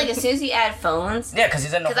 Because I feel like as soon as you add phones... Yeah, because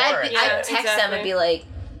he's in the horror. I'd text them and be like...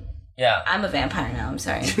 Yeah. I'm a vampire now, I'm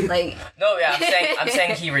sorry. Like... No, yeah, I'm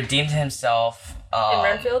saying he redeemed himself. In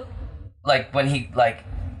Renfield? Like, when he,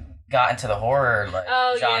 got into the horror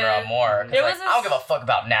genre more. I don't give a fuck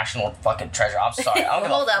about National fucking Treasure. I'm sorry. I don't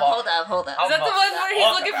give Hold a up. Is that the one where he's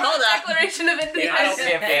looking for the Declaration of Independence?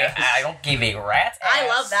 I don't give a rat's ass. I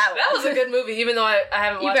love that one. That was a good movie, even though I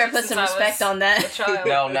haven't watched it. You better put some respect on that.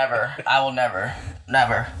 No, never. I will never.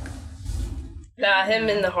 Never. Nah, him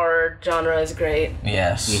in the horror genre is great.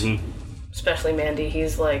 Yes. Mm-hmm. Especially Mandy.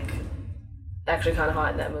 He's actually kind of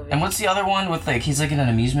hot in that movie. And what's the other one with he's in an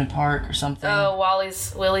amusement park or something? Oh,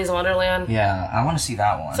 Willy's Wonderland. Yeah, I want to see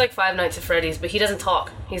that one. It's like Five Nights at Freddy's, but he doesn't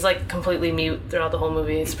talk. He's completely mute throughout the whole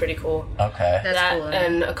movie. It's pretty cool. Okay. That's cool.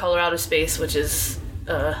 And A Color Out of Space, which is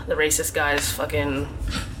the racist guy's fucking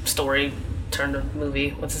story turned a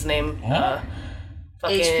movie. What's his name? What?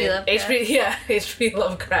 H.P. Lovecraft? H.P.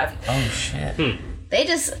 Lovecraft. Oh shit.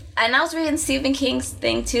 And I was reading Stephen King's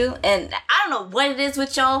thing too, and I don't know what it is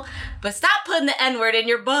with y'all, but stop putting the N-word in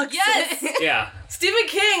your books. Yes! Yeah. Stephen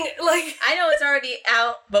King, I know it's already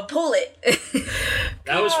out, but pull it.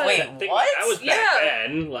 That was what? That was back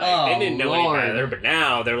then. They didn't know any better, but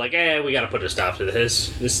now they're like, we gotta put a stop to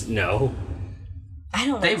this. No. I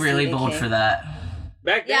don't know. They really bold for that.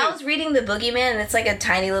 Back then. Yeah, I was reading The Boogeyman, and it's like a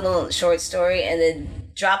tiny little short story, and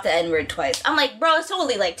then drop the N-word twice. I'm like, bro, it's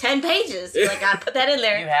only 10 pages. Gotta put that in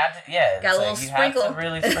there. You have to, yeah. Got a little sprinkle. You have to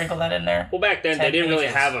really sprinkle that in there. Well, back then, they didn't really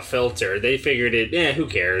have a filter. They figured who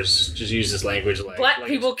cares? Just use this language. Black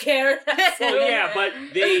people care. Well, yeah, but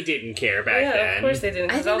they didn't care back then. Yeah, of course they didn't.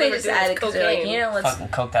 I think they just added because they're like, what's... Fucking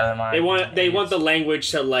coked out of their mind. They want the language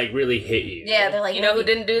to, really hit you. Yeah, they're like... You know who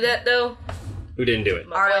didn't do that, though? Who didn't do it?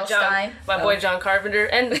 R.L. Stein. My boy John Carpenter.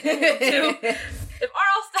 And, too, if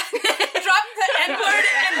R.L. Stein dropped the N-word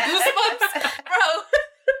and Goosebumps, bro.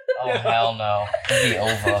 Oh, hell no. It'd be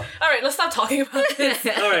over. All right, let's stop talking about this.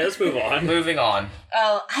 All right, let's move on. Moving on.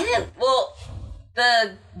 Oh, I didn't... Well,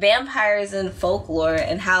 the vampires and folklore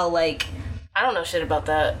and how, I don't know shit about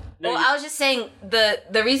that. Well, I was just saying,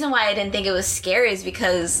 the reason why I didn't think it was scary is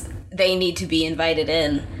because they need to be invited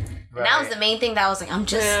in. Right. That was the main thing that I was like, I'm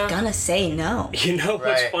just gonna say no. You know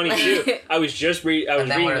what's funny too? I was just reading what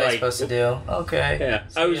are they supposed to do? Okay. Yeah.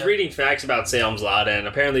 I was reading facts about Salem's Lot, and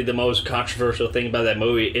apparently the most controversial thing about that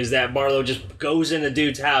movie is that Barlow just goes in a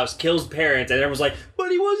dude's house, kills parents, and everyone's like, but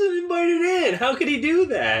he wasn't invited in. How could he do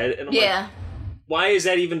that? And I'm like, why is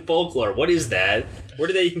that even folklore? What is that? Where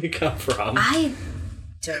did they even come from?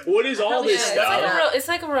 What is all this stuff? It's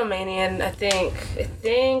like a Romanian, I think. I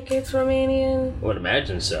think it's Romanian. I would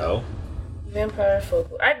imagine so. Vampire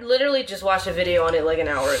folklore. I literally just watched a video on it an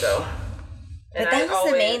hour ago. But that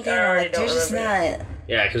was the main thing. They're just not...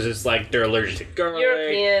 Yeah, because it's they're allergic to garlic.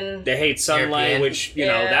 European. They hate sunlight, which, you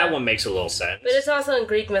know, that one makes a little sense. But it's also in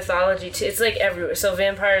Greek mythology, too. It's everywhere. So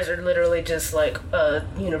vampires are literally just a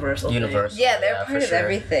universal thing. Yeah, they're part of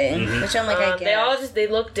everything. Mm-hmm. Which I'm I guess. They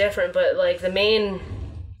look different, but the main...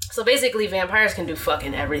 So basically, vampires can do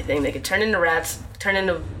fucking everything. They can turn into rats, turn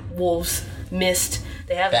into wolves, mist.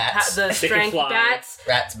 They have the strength. Bats.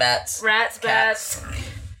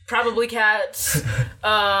 Probably cats.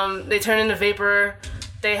 They turn into vapor.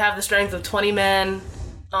 They have the strength of 20 men.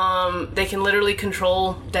 They can literally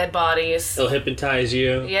control dead bodies. They'll hypnonize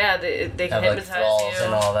you. Yeah, they can Have, hypnotize thralls you.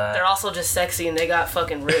 and all that. They're also just sexy, and they got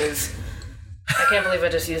fucking rizz. I can't believe I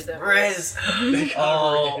just used that. Rizz.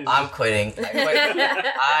 Oh, I'm quitting.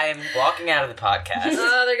 I'm walking out of the podcast.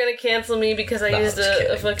 Oh, they're gonna cancel me because I used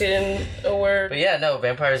a fucking word. But yeah, no,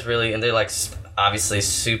 vampires really, and they're like obviously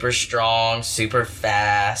super strong, super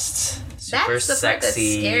fast, super That's the part that's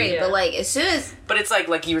sexy. scary. But like, as soon as But it's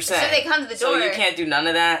like you were saying. they come to the So door. you can't do none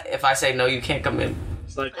of that. If I say no, you can't come in.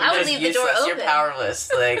 It's like, I would Just leave the door useless. open. You're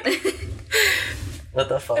powerless. Like, what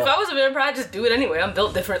the fuck? If I was a vampire, I'd just do it anyway. I'm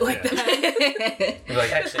built different like that. You're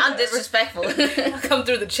like, actually, I'm disrespectful. I'll come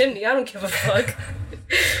through the chimney. I don't give a fuck.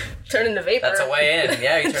 Turn into vapor. that's a way in.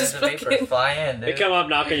 Yeah, you turn Just into vapor, fucking- fly in, they dude. come up,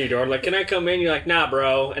 knock on your door, like, can I come in? You're like, nah,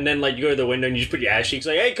 bro. And then, like, you go to the window and you just put your ass cheeks,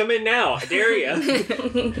 like, hey, come in now. I dare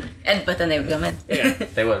you. But then they would come in. Yeah.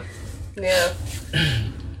 They would. Yeah.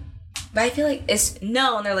 But I feel like it's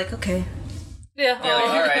no, and they're like, okay. Yeah. Yeah, like, all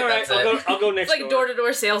right, All right, that's I'll go next It's like door.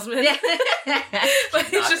 door-to-door salesman.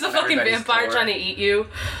 But it's just a on fucking everybody's vampire door. trying to eat you.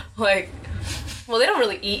 Like, well, they don't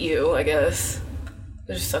really eat you, I guess.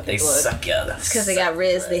 They just suck They your blood. suck you. Because they got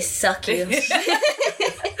Rizz, they suck you.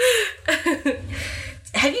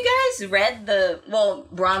 Have you guys read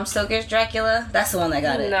Bram Stoker's Dracula? That's the one that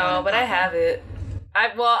got it. No, but I have it.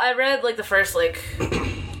 I read like the first like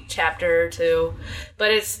chapter or two,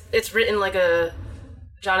 but it's written like a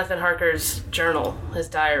Jonathan Harker's journal, his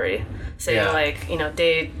diary, saying Yeah. like, you know,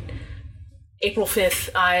 date April 5th,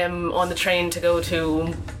 I am on the train to go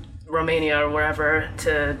to Romania or wherever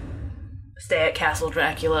to stay at Castle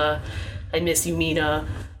Dracula. I miss you, Mina.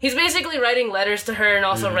 He's basically writing letters to her and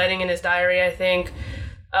also writing in his diary, I think.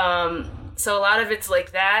 So a lot of it's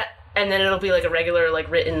like that, and then it'll be like a regular like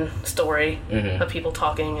written story of people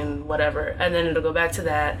talking and whatever, and then it'll go back to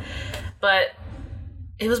that. But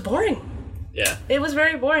it was boring. Yeah. It was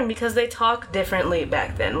very boring because they talk differently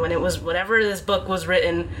back then. When it was whatever this book was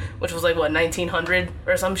written, which was like what 1900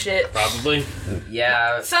 or some shit. Probably.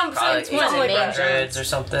 Yeah, Some probably something like that. 1800s or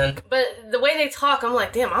something. But the way they talk, I'm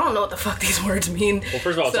like, damn, I don't know what the fuck these words mean. Well,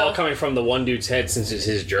 first of all, it's all coming from the one dude's head since it's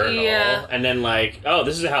his journal. Yeah. And then, like, oh,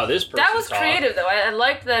 this is how this person That was talked. creative, though. I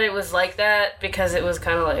liked that it was like that because it was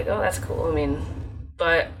kind of like, oh, that's cool. I mean,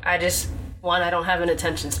 but I just, one, I don't have an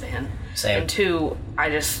attention span. Same. And two, I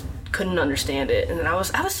just couldn't understand it. And I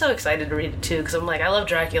was so excited to read it, too, because I'm like, I love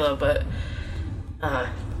Dracula, but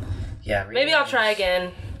Yeah. maybe I'll try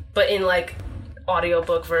again, but in, like,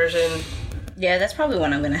 audiobook version. Yeah, that's probably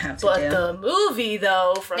what I'm gonna have to But do. the movie,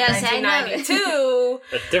 though, from Yes, I know. 1992...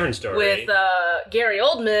 That's a different story. with Gary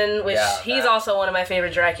Oldman, which Yeah, he's that. also one of my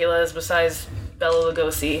favorite Draculas besides Bela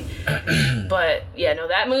Lugosi. But yeah, no,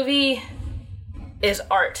 that movie is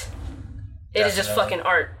art. It is just Definitely. fucking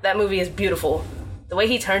art. That movie is beautiful. The way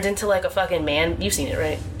he turns into like a fucking man. You've seen it,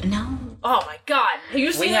 right? No. Oh my god. Have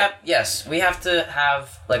you seen it? We have to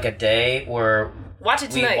have like a day where Watch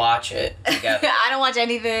it we tonight. watch it together. I don't watch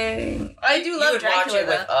anything. I do You love would Dracula, watch it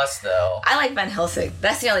though. with us though. I like Van Helsing.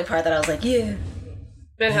 That's the only part that I was like, yeah.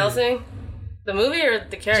 Van Helsing? The movie or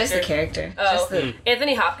the character? Just the character. Oh, Just the,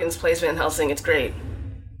 Anthony Hopkins plays Van Helsing. It's great.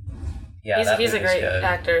 Yeah, that He's a movie's great good.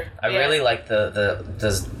 actor. I Yeah. really like the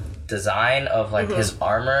design of like his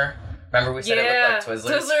armor. Remember we said it looked like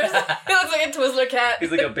Twizzlers? Twizzlers. He looks like a Twizzler cat.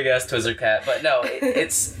 He's like a big ass Twizzler cat. But no,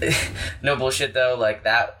 it's no bullshit though. Like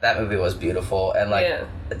that movie was beautiful, and like Yeah.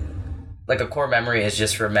 like a core memory is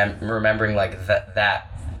just remembering like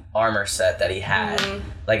that armor set that he had.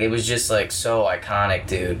 Like it was just like so iconic,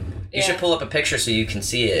 dude. You should pull up a picture so you can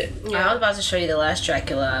see it. I was about to show you the last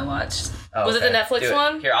Dracula I watched. Oh, Was it the Netflix Do it.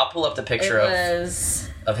 one? Here, I'll pull up the picture It was...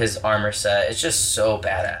 of his armor set. It's just so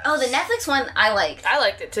badass. Oh, the Netflix one I liked. I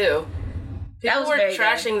liked it too. People was were very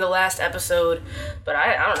trashing the last episode, but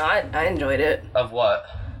I don't know. I enjoyed it. Of what?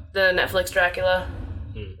 The Netflix Dracula.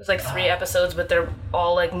 It's like 3 episodes, but they're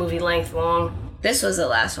all like movie length long. This was the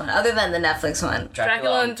last one, other than the Netflix one.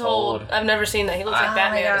 Dracula Untold. I've never seen that. He looks like my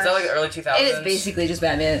Batman. gosh. Is that like the early 2000s? It is basically just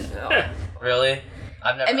Batman. Oh. Really?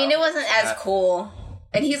 I've never. I mean, it wasn't as cool.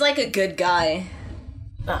 And he's like a good guy.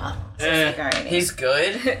 Uh-uh. So it's like, all right. He's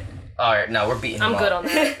good. All right, no, we're beating him I'm up. good on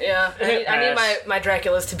that. Yeah, I need Pass. my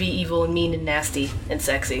Draculas to be evil and mean and nasty and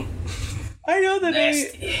sexy. I know that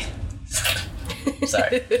Nasty.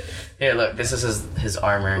 Sorry. Here, look. This is his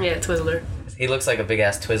armor. Yeah, Twizzler. He looks like a big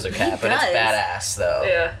ass Twizzler cat, but it's does. badass though.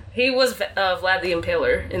 Yeah, he was Vlad the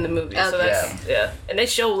Impaler in the movie. So Okay. that's yeah. And they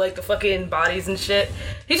show like the fucking bodies and shit.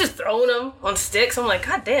 He's just throwing them on sticks. I'm like,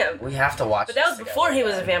 god damn. We have to watch. But that was before he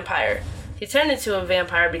was a vampire. He turned into a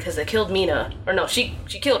vampire because they killed Mina. Or no, she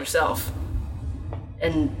killed herself.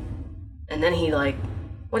 And then he like,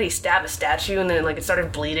 he stabbed a statue and then like it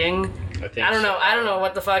started bleeding. I don't know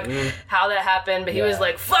what the fuck, how that happened, but he was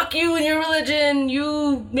like, fuck you and your religion,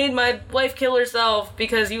 you made my wife kill herself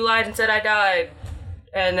because you lied and said I died.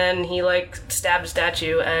 And then he, like, stabbed a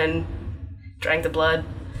statue and drank the blood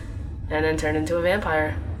and then turned into a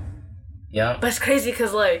vampire. Yeah. But it's crazy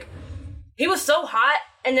because, like, he was so hot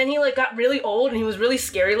and then he, like, got really old and he was really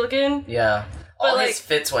scary looking. Yeah. All his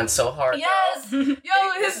fits went so hard. Yes! Yo,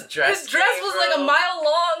 his dress was like a mile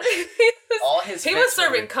long. He was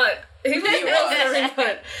serving cunt. He was serving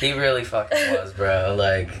cunt. He really fucking was, bro.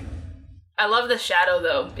 Like, I love the shadow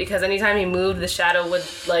though, because anytime he moved, the shadow would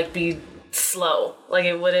like be slow. Like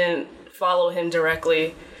it wouldn't follow him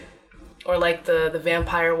directly. Or like the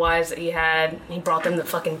vampire wives that he had. He brought them the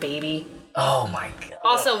fucking baby. oh my god.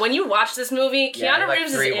 Also, when you watch this movie, Keanu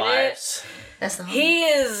Reeves is in it. That's the He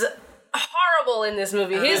is horrible in this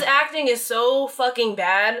movie. His acting is so fucking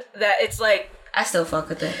bad that it's like, I still fuck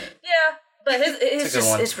with it. yeah, but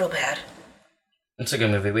it's real bad. It's a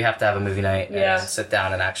good movie. We have to have a movie night and sit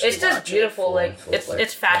down and actually It's just watch beautiful. it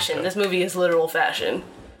It's fashion. This movie is literal fashion.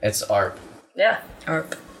 It's art. Yeah.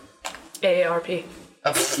 ARP. AARP.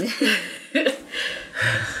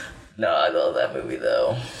 No, I love that movie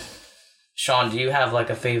though. Sean, do you have like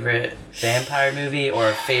a favorite vampire movie or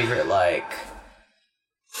a favorite like...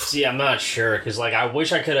 See, I'm not sure, because, like, I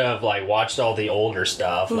wish I could have, like, watched all the older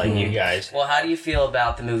stuff, like you guys. Well, how do you feel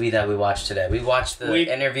about the movie that we watched today? We watched the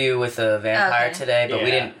interview with a vampire today, but we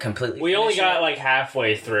didn't completely We only finish got, it. like,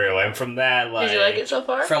 halfway through, and from that, like... Did you like it so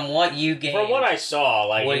far? From what you gained... From what I saw,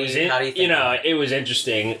 like, how do you think it was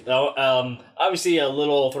interesting. Obviously a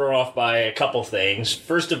little thrown off by a couple things.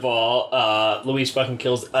 First of all, Louise fucking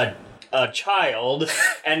kills a child,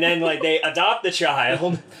 and then like they adopt the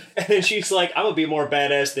child, and then she's like, "I'm gonna be more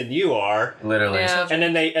badass than you are." Literally. Yeah. And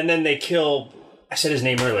then they kill. I said his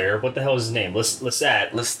name earlier. What the hell is his name?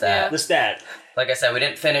 Lestat. Lestat. Like I said, we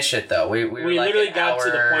didn't finish it though. We were like literally got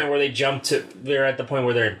to the point where they jump to. They're at the point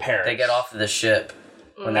where they're in Paris. They get off of the ship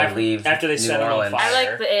when they leave after they New set it on Orleans. fire. I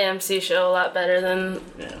like the AMC show a lot better than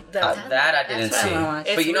that I didn't That's see. what I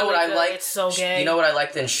watched. But you know It's what really I good. liked? It's so gay. You know what I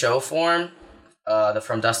liked in show form? The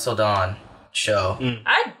From Dusk Till Dawn show.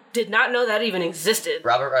 I did not know that even existed.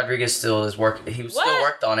 Robert Rodriguez still is he still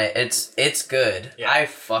worked on it. It's good. Yeah. I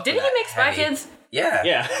fucking Didn't he make Spy Kids? Yeah.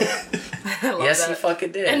 Yeah. I love Yes, that. he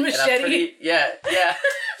fucking did. And I'm Machete. yeah.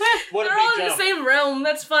 What a They're all big in the jump. same realm.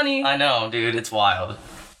 That's funny. I know, dude. It's wild.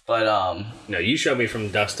 But No, you showed me From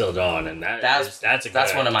Dusk Till Dawn, and that's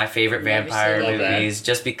one of my favorite vampire seen that. movies.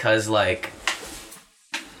 Just because like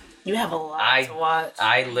You have a lot to watch.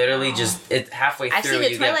 I literally just halfway I've through seen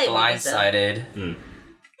the you get Twilight movies, though. blindsided.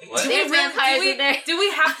 What? There's vampires in there. Do we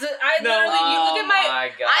have to? I literally, you look at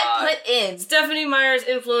my god! I put in. Stephanie Meyer's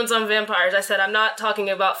influence on vampires. I said, I'm not talking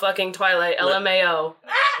about fucking Twilight, LMAO.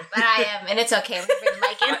 But I am, and it's okay. I'm gonna bring the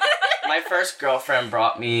mic in. My first girlfriend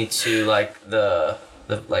brought me to like the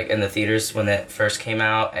like in the theaters when it first came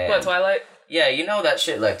out. And What, Twilight? yeah, you know that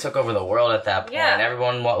shit like took over the world at that point. Yeah.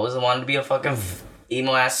 Everyone wanted to be a fucking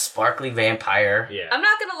emo ass sparkly vampire. Yeah. I'm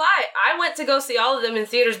not gonna lie. I went to go see all of them in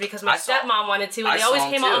theaters because my I saw- stepmom wanted to, and I they saw always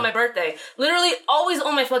them came out too. on my birthday. Literally, always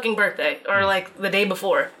on my fucking birthday, or like the day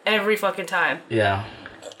before, every fucking time. Yeah.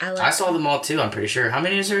 I saw them all too. I'm pretty sure. How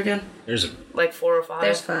many is there again? There's Like 4 or 5.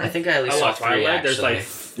 There's I 5. think I at least I saw watched 3 Twilight. actually.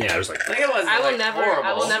 There's like I think it was. I will like, never. horrible.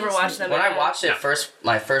 I will never watch them. When again. I watched it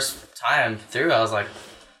my first time through, I was like,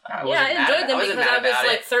 I enjoyed them because I was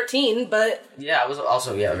like 13, but Yeah, I was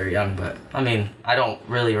also very young, but I mean, I don't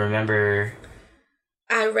really remember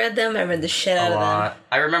I read them. I read the shit a out of them. lot.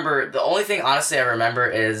 I remember the only thing honestly I remember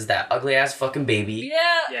is that ugly ass fucking baby.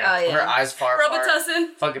 yeah. Yeah. Oh, yeah. Her eyes far apart.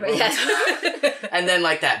 Robitussin. Fucking Yeah. And then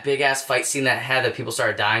like that big ass fight scene that had that people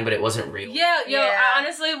started dying, but it wasn't real. Yeah, yo, Yeah. I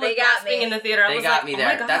honestly was They got gasping me. in the theater. I They was got like, me oh there.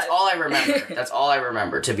 my God. That's all I remember. That's all I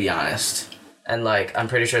remember, to be honest. And like, I'm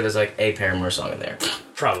pretty sure there's like a Paramore song in there.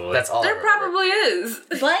 probably. That's all. I There remember. probably is.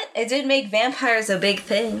 But it did make vampires a big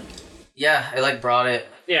thing. Yeah, it like brought it.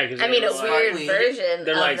 Yeah, because I mean, a weird Sparkly. version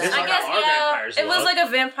They're of like, them. this is I guess, our yeah, vampires it was love. like a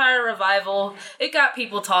vampire revival. It got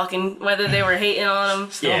people talking, whether they were hating on them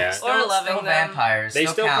Yeah. or loving them. Vampires. They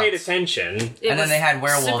still counts. paid attention. It And then was they had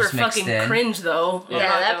werewolves super mixed fucking in. cringe, though. I'm Yeah,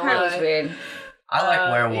 not that gonna part was lie. weird. I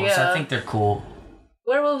like werewolves. yeah. I think they're cool.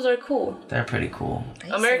 Werewolves are cool. They're pretty cool. I used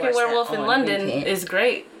to American watch that Werewolf in on London repeat. is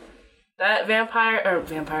great. That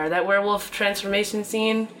that werewolf transformation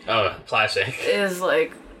scene Oh, classic. is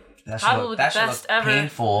like, That Probably the shit best looked ever.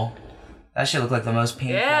 painful. That shit looked like the most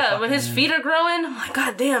painful. yeah, when his fucking- feet are growing, I'm like,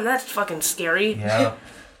 God damn, that's fucking scary. Yeah.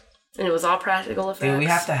 And it was all practical effects. Dude, we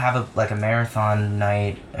have to have a marathon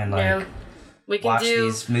night and like. Yeah. watch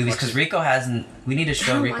these movies because Rico hasn't. We need to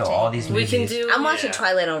show Rico all these movies. We can do. I'm watching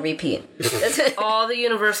Twilight on repeat. all the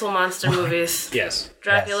Universal monster movies. Yes.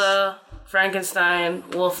 Dracula, Frankenstein,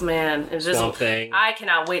 Wolfman, Invisible Thing. I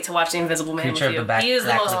cannot wait to watch The Invisible Man Creature of with the you. He is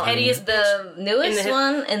the most Black pettiest. The newest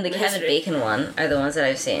one and the Kevin history. Bacon one are the ones that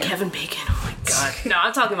I've seen. Kevin Bacon. Oh my god. No,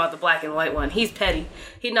 I'm talking about the black and white one. He's petty.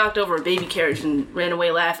 He knocked over a baby carriage and ran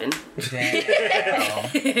away laughing.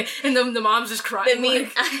 Damn. And the mom's just crying. I mean,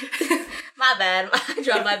 my bad. I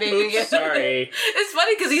dropped my baby again. Sorry. It's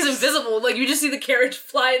funny because he's invisible. Like, you just see the carriage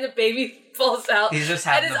fly and the baby falls out. He's just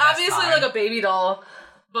having and it's the best obviously time. like a baby doll,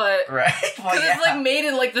 but Right. Well, because it's like made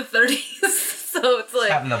in like the 30s, so it's like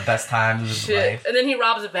having the best time of his shit. life. And then he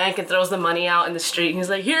robs a bank and throws the money out in the street. And he's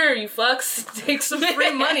like, "Here, you fucks, take some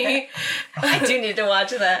free money." I do need to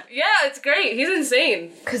watch that. Yeah, it's great. He's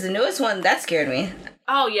insane. Because the newest one, that scared me.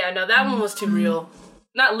 Oh yeah, no, that one was too real.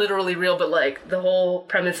 Not literally real, but like the whole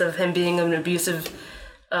premise of him being an abusive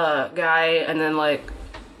guy, and then like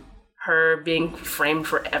her being framed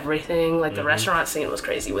for everything. Like the restaurant scene was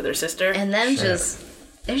crazy with her sister. And then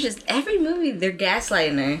there's just every movie, they're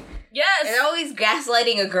gaslighting her. Yes! They're always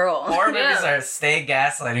gaslighting a girl. Horror movies are stay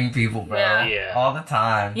gaslighting people, bro. Yeah. All the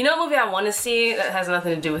time. You know what movie I want to see that has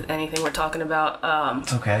nothing to do with anything we're talking about?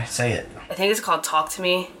 It's okay. Say it. I think it's called Talk to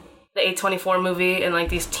Me, the A24 movie, and like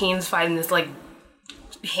these teens find this like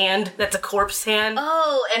hand that's a corpse hand.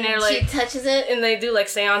 Oh, and they're she like touches it. and they do like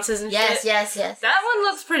seances and Yes, shit. yes. That one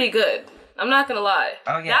looks pretty good. I'm not gonna lie.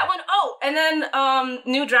 Oh, yeah. That one. Oh, and then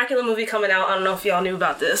new Dracula movie coming out. I don't know if y'all knew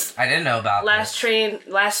about this. I didn't know about Last this.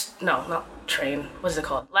 Train. What is it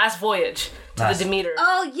called? Last Voyage to the Demeter.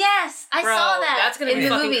 Oh, yes. I Bro, saw that. that's gonna in be the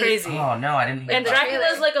fucking movie. crazy. Oh, no, I didn't hear And about Dracula's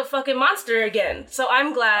trailer. like a fucking monster again. So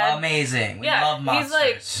I'm glad. Amazing. We Yeah, love monsters.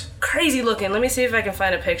 he's like crazy looking. Let me see if I can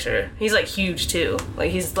find a picture. He's like huge too.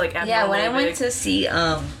 Like he's like Yeah, when I abnormally went big. to see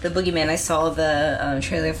the Boogeyman, I saw the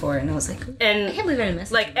trailer for it, and I was like, I and can't believe I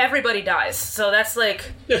missed like everybody dies. So that's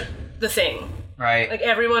like the thing. right. Like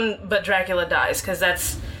everyone but Dracula dies because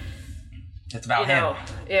that's It's about you him. know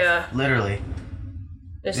yeah. Literally.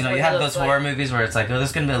 This You is know, what you he have looks those like. horror movies where it's like, oh,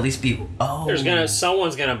 there's gonna be at least be. Oh.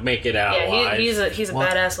 Someone's gonna make it out Yeah, alive. he's a What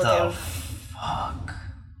badass the looking. fuck?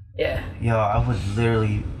 Yeah, Yo, I would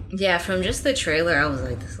literally. Yeah, from just the trailer, I was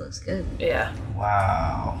like, this looks good. yeah.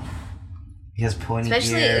 Wow. He has pointy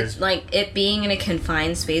Especially ears. like it being in a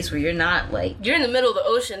confined space where you're not like. You're in the middle of the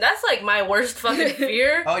ocean. That's like my worst fucking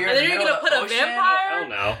fear. Oh, you're and in then the you're middle gonna of put the a ocean? vampire. Oh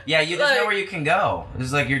no. Yeah, there's like- nowhere you can go.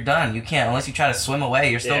 It's like you're done. You can't unless you try to swim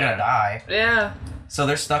away. You're still Yeah. gonna die. Yeah. So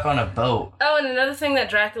they're stuck on a boat. Oh, and another thing that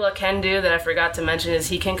Dracula can do that I forgot to mention is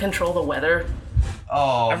he can control the weather.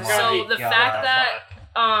 Oh I my forgot So he- the God. fact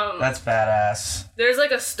that That's badass. there's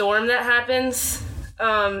like a storm that happens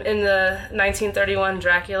in the 1931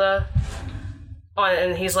 Dracula,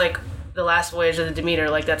 and he's like the last voyage of the Demeter.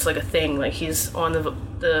 Like that's like a thing. Like he's on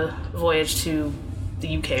the voyage to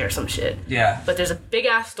the UK or some shit. Yeah. But there's a big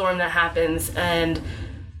ass storm that happens and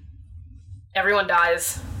everyone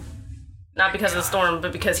dies. Not because of the storm,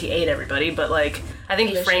 but because he ate everybody. But like, I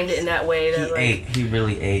think he framed it in that way that He like, ate. He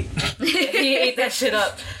really ate. he ate that shit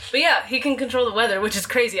up. But yeah, he can control the weather, which is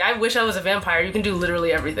crazy. I wish I was a vampire. You can do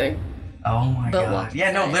literally everything. Oh my But god. walk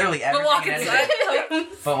Yeah, no, inside. literally everything. But walk and inside.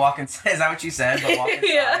 anything. But walk inside. Is that what you said? But walk inside.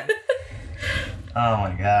 Yeah. Oh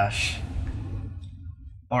my gosh.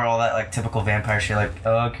 Or all that like typical vampire shit, like,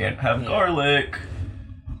 oh, I can't have garlic.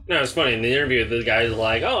 No, it's funny. In the interview, the guy's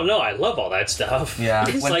like, "Oh no, I love all that stuff." Yeah.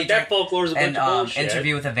 It's When like he that drank- folklore's a bunch And of bullshit.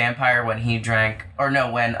 interview with a vampire when he drank, or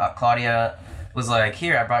no, when Claudia was like,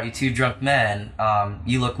 here, I brought you 2 drunk men.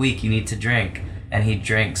 You look weak. You need to drink. And he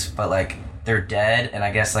drinks, but like they're dead, and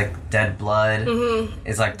I guess like dead blood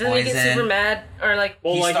is like Doesn't he poison. get super mad or like?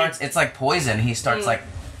 Well, He like starts. It's like poison. He starts like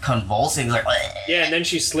convulsing, like. yeah, and then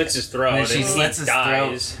she slits his throat, And then she and slits he his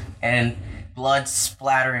dies. throat, and blood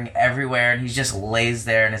splattering everywhere, and he just lays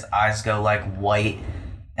there, and his eyes go like white,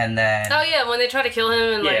 and then Oh yeah, when they try to kill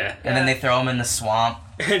him and Yeah. like. and then they throw him in the swamp.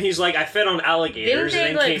 And he's like, "I fed on Didn't alligators they and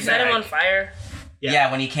then like came set back." him on fire?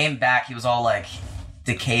 Yeah. When he came back, he was all like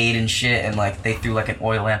decayed and shit, and like they threw like an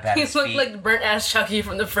oil lamp at He his looked feet. like burnt ass Chucky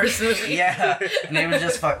from the first movie. Yeah, and it was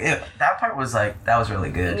just fuck. That part was like that was really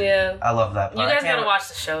good. Yeah. I love that You part. guys I can't, gotta watch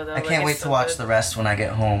the show though. I can't wait to watch the rest when I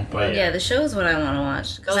get home. But Yeah, the show is what I want to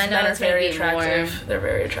watch because Those I know men are it's gonna very be more. attractive. They're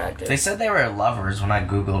very attractive. they said they were lovers when I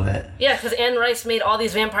googled it. Yeah, because Anne Rice made all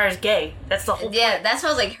these vampires gay. That's the whole Yeah, point. that's why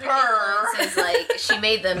I was like, her influence is like she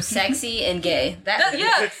made them sexy and gay.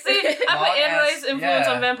 Yeah, see, I put Long Anne ass- Rice influence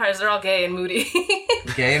yeah. on vampires. They're all gay and moody.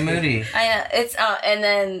 Gay and moody, it's and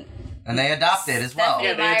then and they adopted as well. Stephanie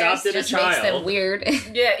Yeah, they Myers adopted a just makes them child. weird.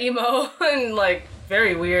 Yeah, emo and like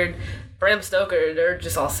very weird. Bram Stoker, they're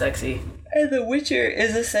just all sexy. And the Witcher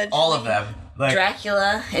is essentially All of them. Like,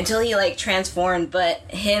 Dracula until he like transformed, but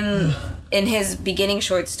him in his beginning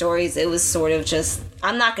short stories, it was sort of just,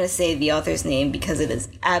 I'm not going to say the author's name because it is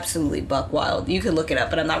absolutely buck wild. You could look it up,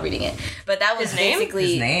 but I'm not reading it. But that was His name?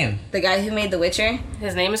 basically his name. the guy who made The Witcher.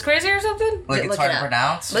 His name is crazy or something? Like, it's Look hard it to up.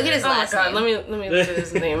 pronounce. Look at his Oh my last god, name. let me look at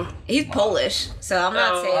his name. He's Polish, so I'm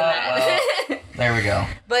not saying that. There we go.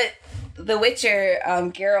 But The Witcher,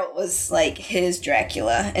 Geralt was like his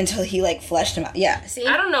Dracula until he like fleshed him out. Yeah, see?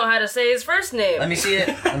 I don't know how to say his first name. Let me see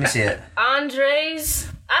it. Andres.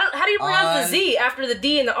 How do you pronounce the Z after the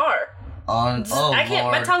D and the R? I can't.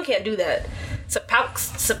 Lord. My tongue can't do that.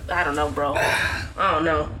 I don't know, bro. I don't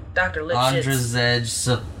know. Dr. Lipschitz.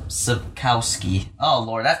 Andrzej Sapkowski. Oh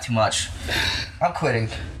Lord, that's too much. I'm quitting.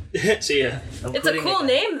 See ya. It's a cool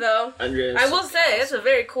name, though. Andres. I will say, it's a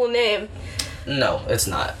very cool name. No, it's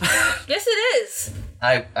not. Yes, it is.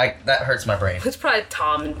 I that hurts my brain. It's probably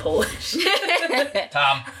Tom in Polish.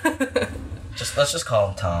 Tom. Let's just call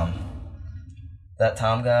him Tom. That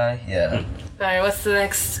Tom guy? Yeah. Alright, what's the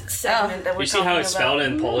next segment that we're You see talking how it's about? spelled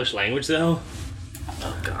in Polish language, though?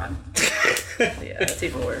 Oh, God. Yeah, that's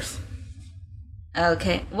even worse.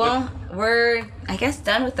 Okay, well, we're, I guess,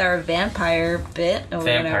 done with our vampire bit, and we're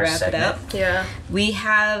going to Vampire wrap segment. it up. Yeah. We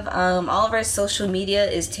have, all of our social media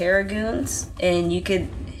is Terragoons, and you could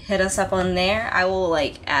hit us up on there. I will,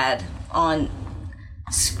 like, add on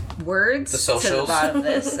words The to the socials. bottom of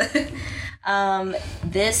this.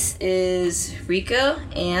 This is Rico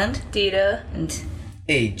and Dita.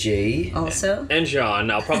 AJ. also. And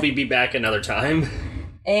Sean. I'll probably be back another time.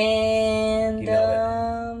 And, You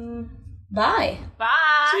know bye.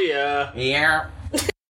 Bye. See ya. Yeah.